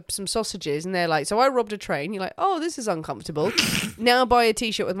brought some sausages. And they're like, so I robbed a train. You're like, oh, this is uncomfortable. Now buy a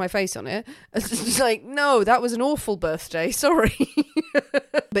T-shirt with my face on it. It's like, no, that was an awful birthday. Sorry.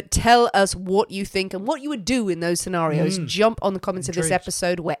 But tell us what you think and what you would do in those scenarios. Jump on the comments of this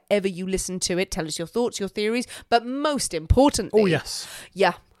episode wherever you listen to it. Tell us your thoughts, your theories. But most importantly... Oh, yes.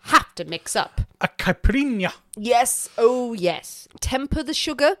 Yeah. Have to mix up a caipirinha. Yes, oh yes. Temper the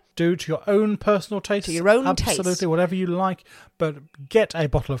sugar. Do to your own personal taste. To your own taste. Absolutely, whatever you like. But get a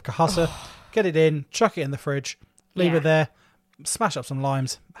bottle of Cahasa, get it in, chuck it in the fridge, leave it there, smash up some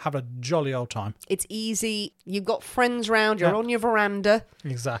limes, have a jolly old time. It's easy. You've got friends round, you're on your veranda.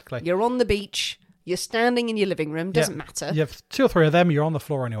 Exactly. You're on the beach. You're standing in your living room, doesn't matter. You have 2 or 3 of them, you're on the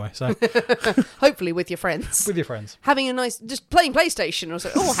floor anyway, so... Hopefully with your friends. With your friends. Having a nice... Just playing PlayStation or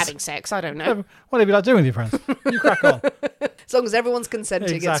something. Or having sex, I don't know. Whatever you like doing with your friends. You crack on. As long as everyone's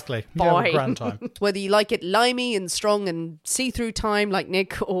consenting, exactly. It's fine. You have a grand time. Whether you like it limey and strong and see-through time like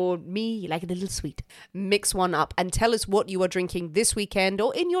Nick, or me, you like it a little sweet. Mix one up and tell us what you are drinking this weekend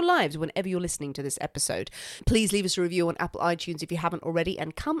or in your lives whenever you're listening to this episode. Please leave us a review on Apple iTunes if you haven't already,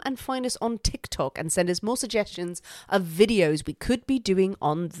 and come and find us on TikTok and send us more suggestions of videos we could be doing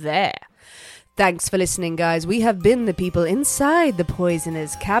on there. Thanks for listening, guys. We have been the people inside the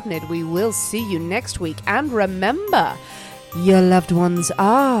Poisoner's Cabinet. We will see you next week. And remember, your loved ones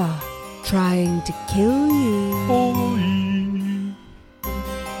are trying to kill you. Oh, yeah.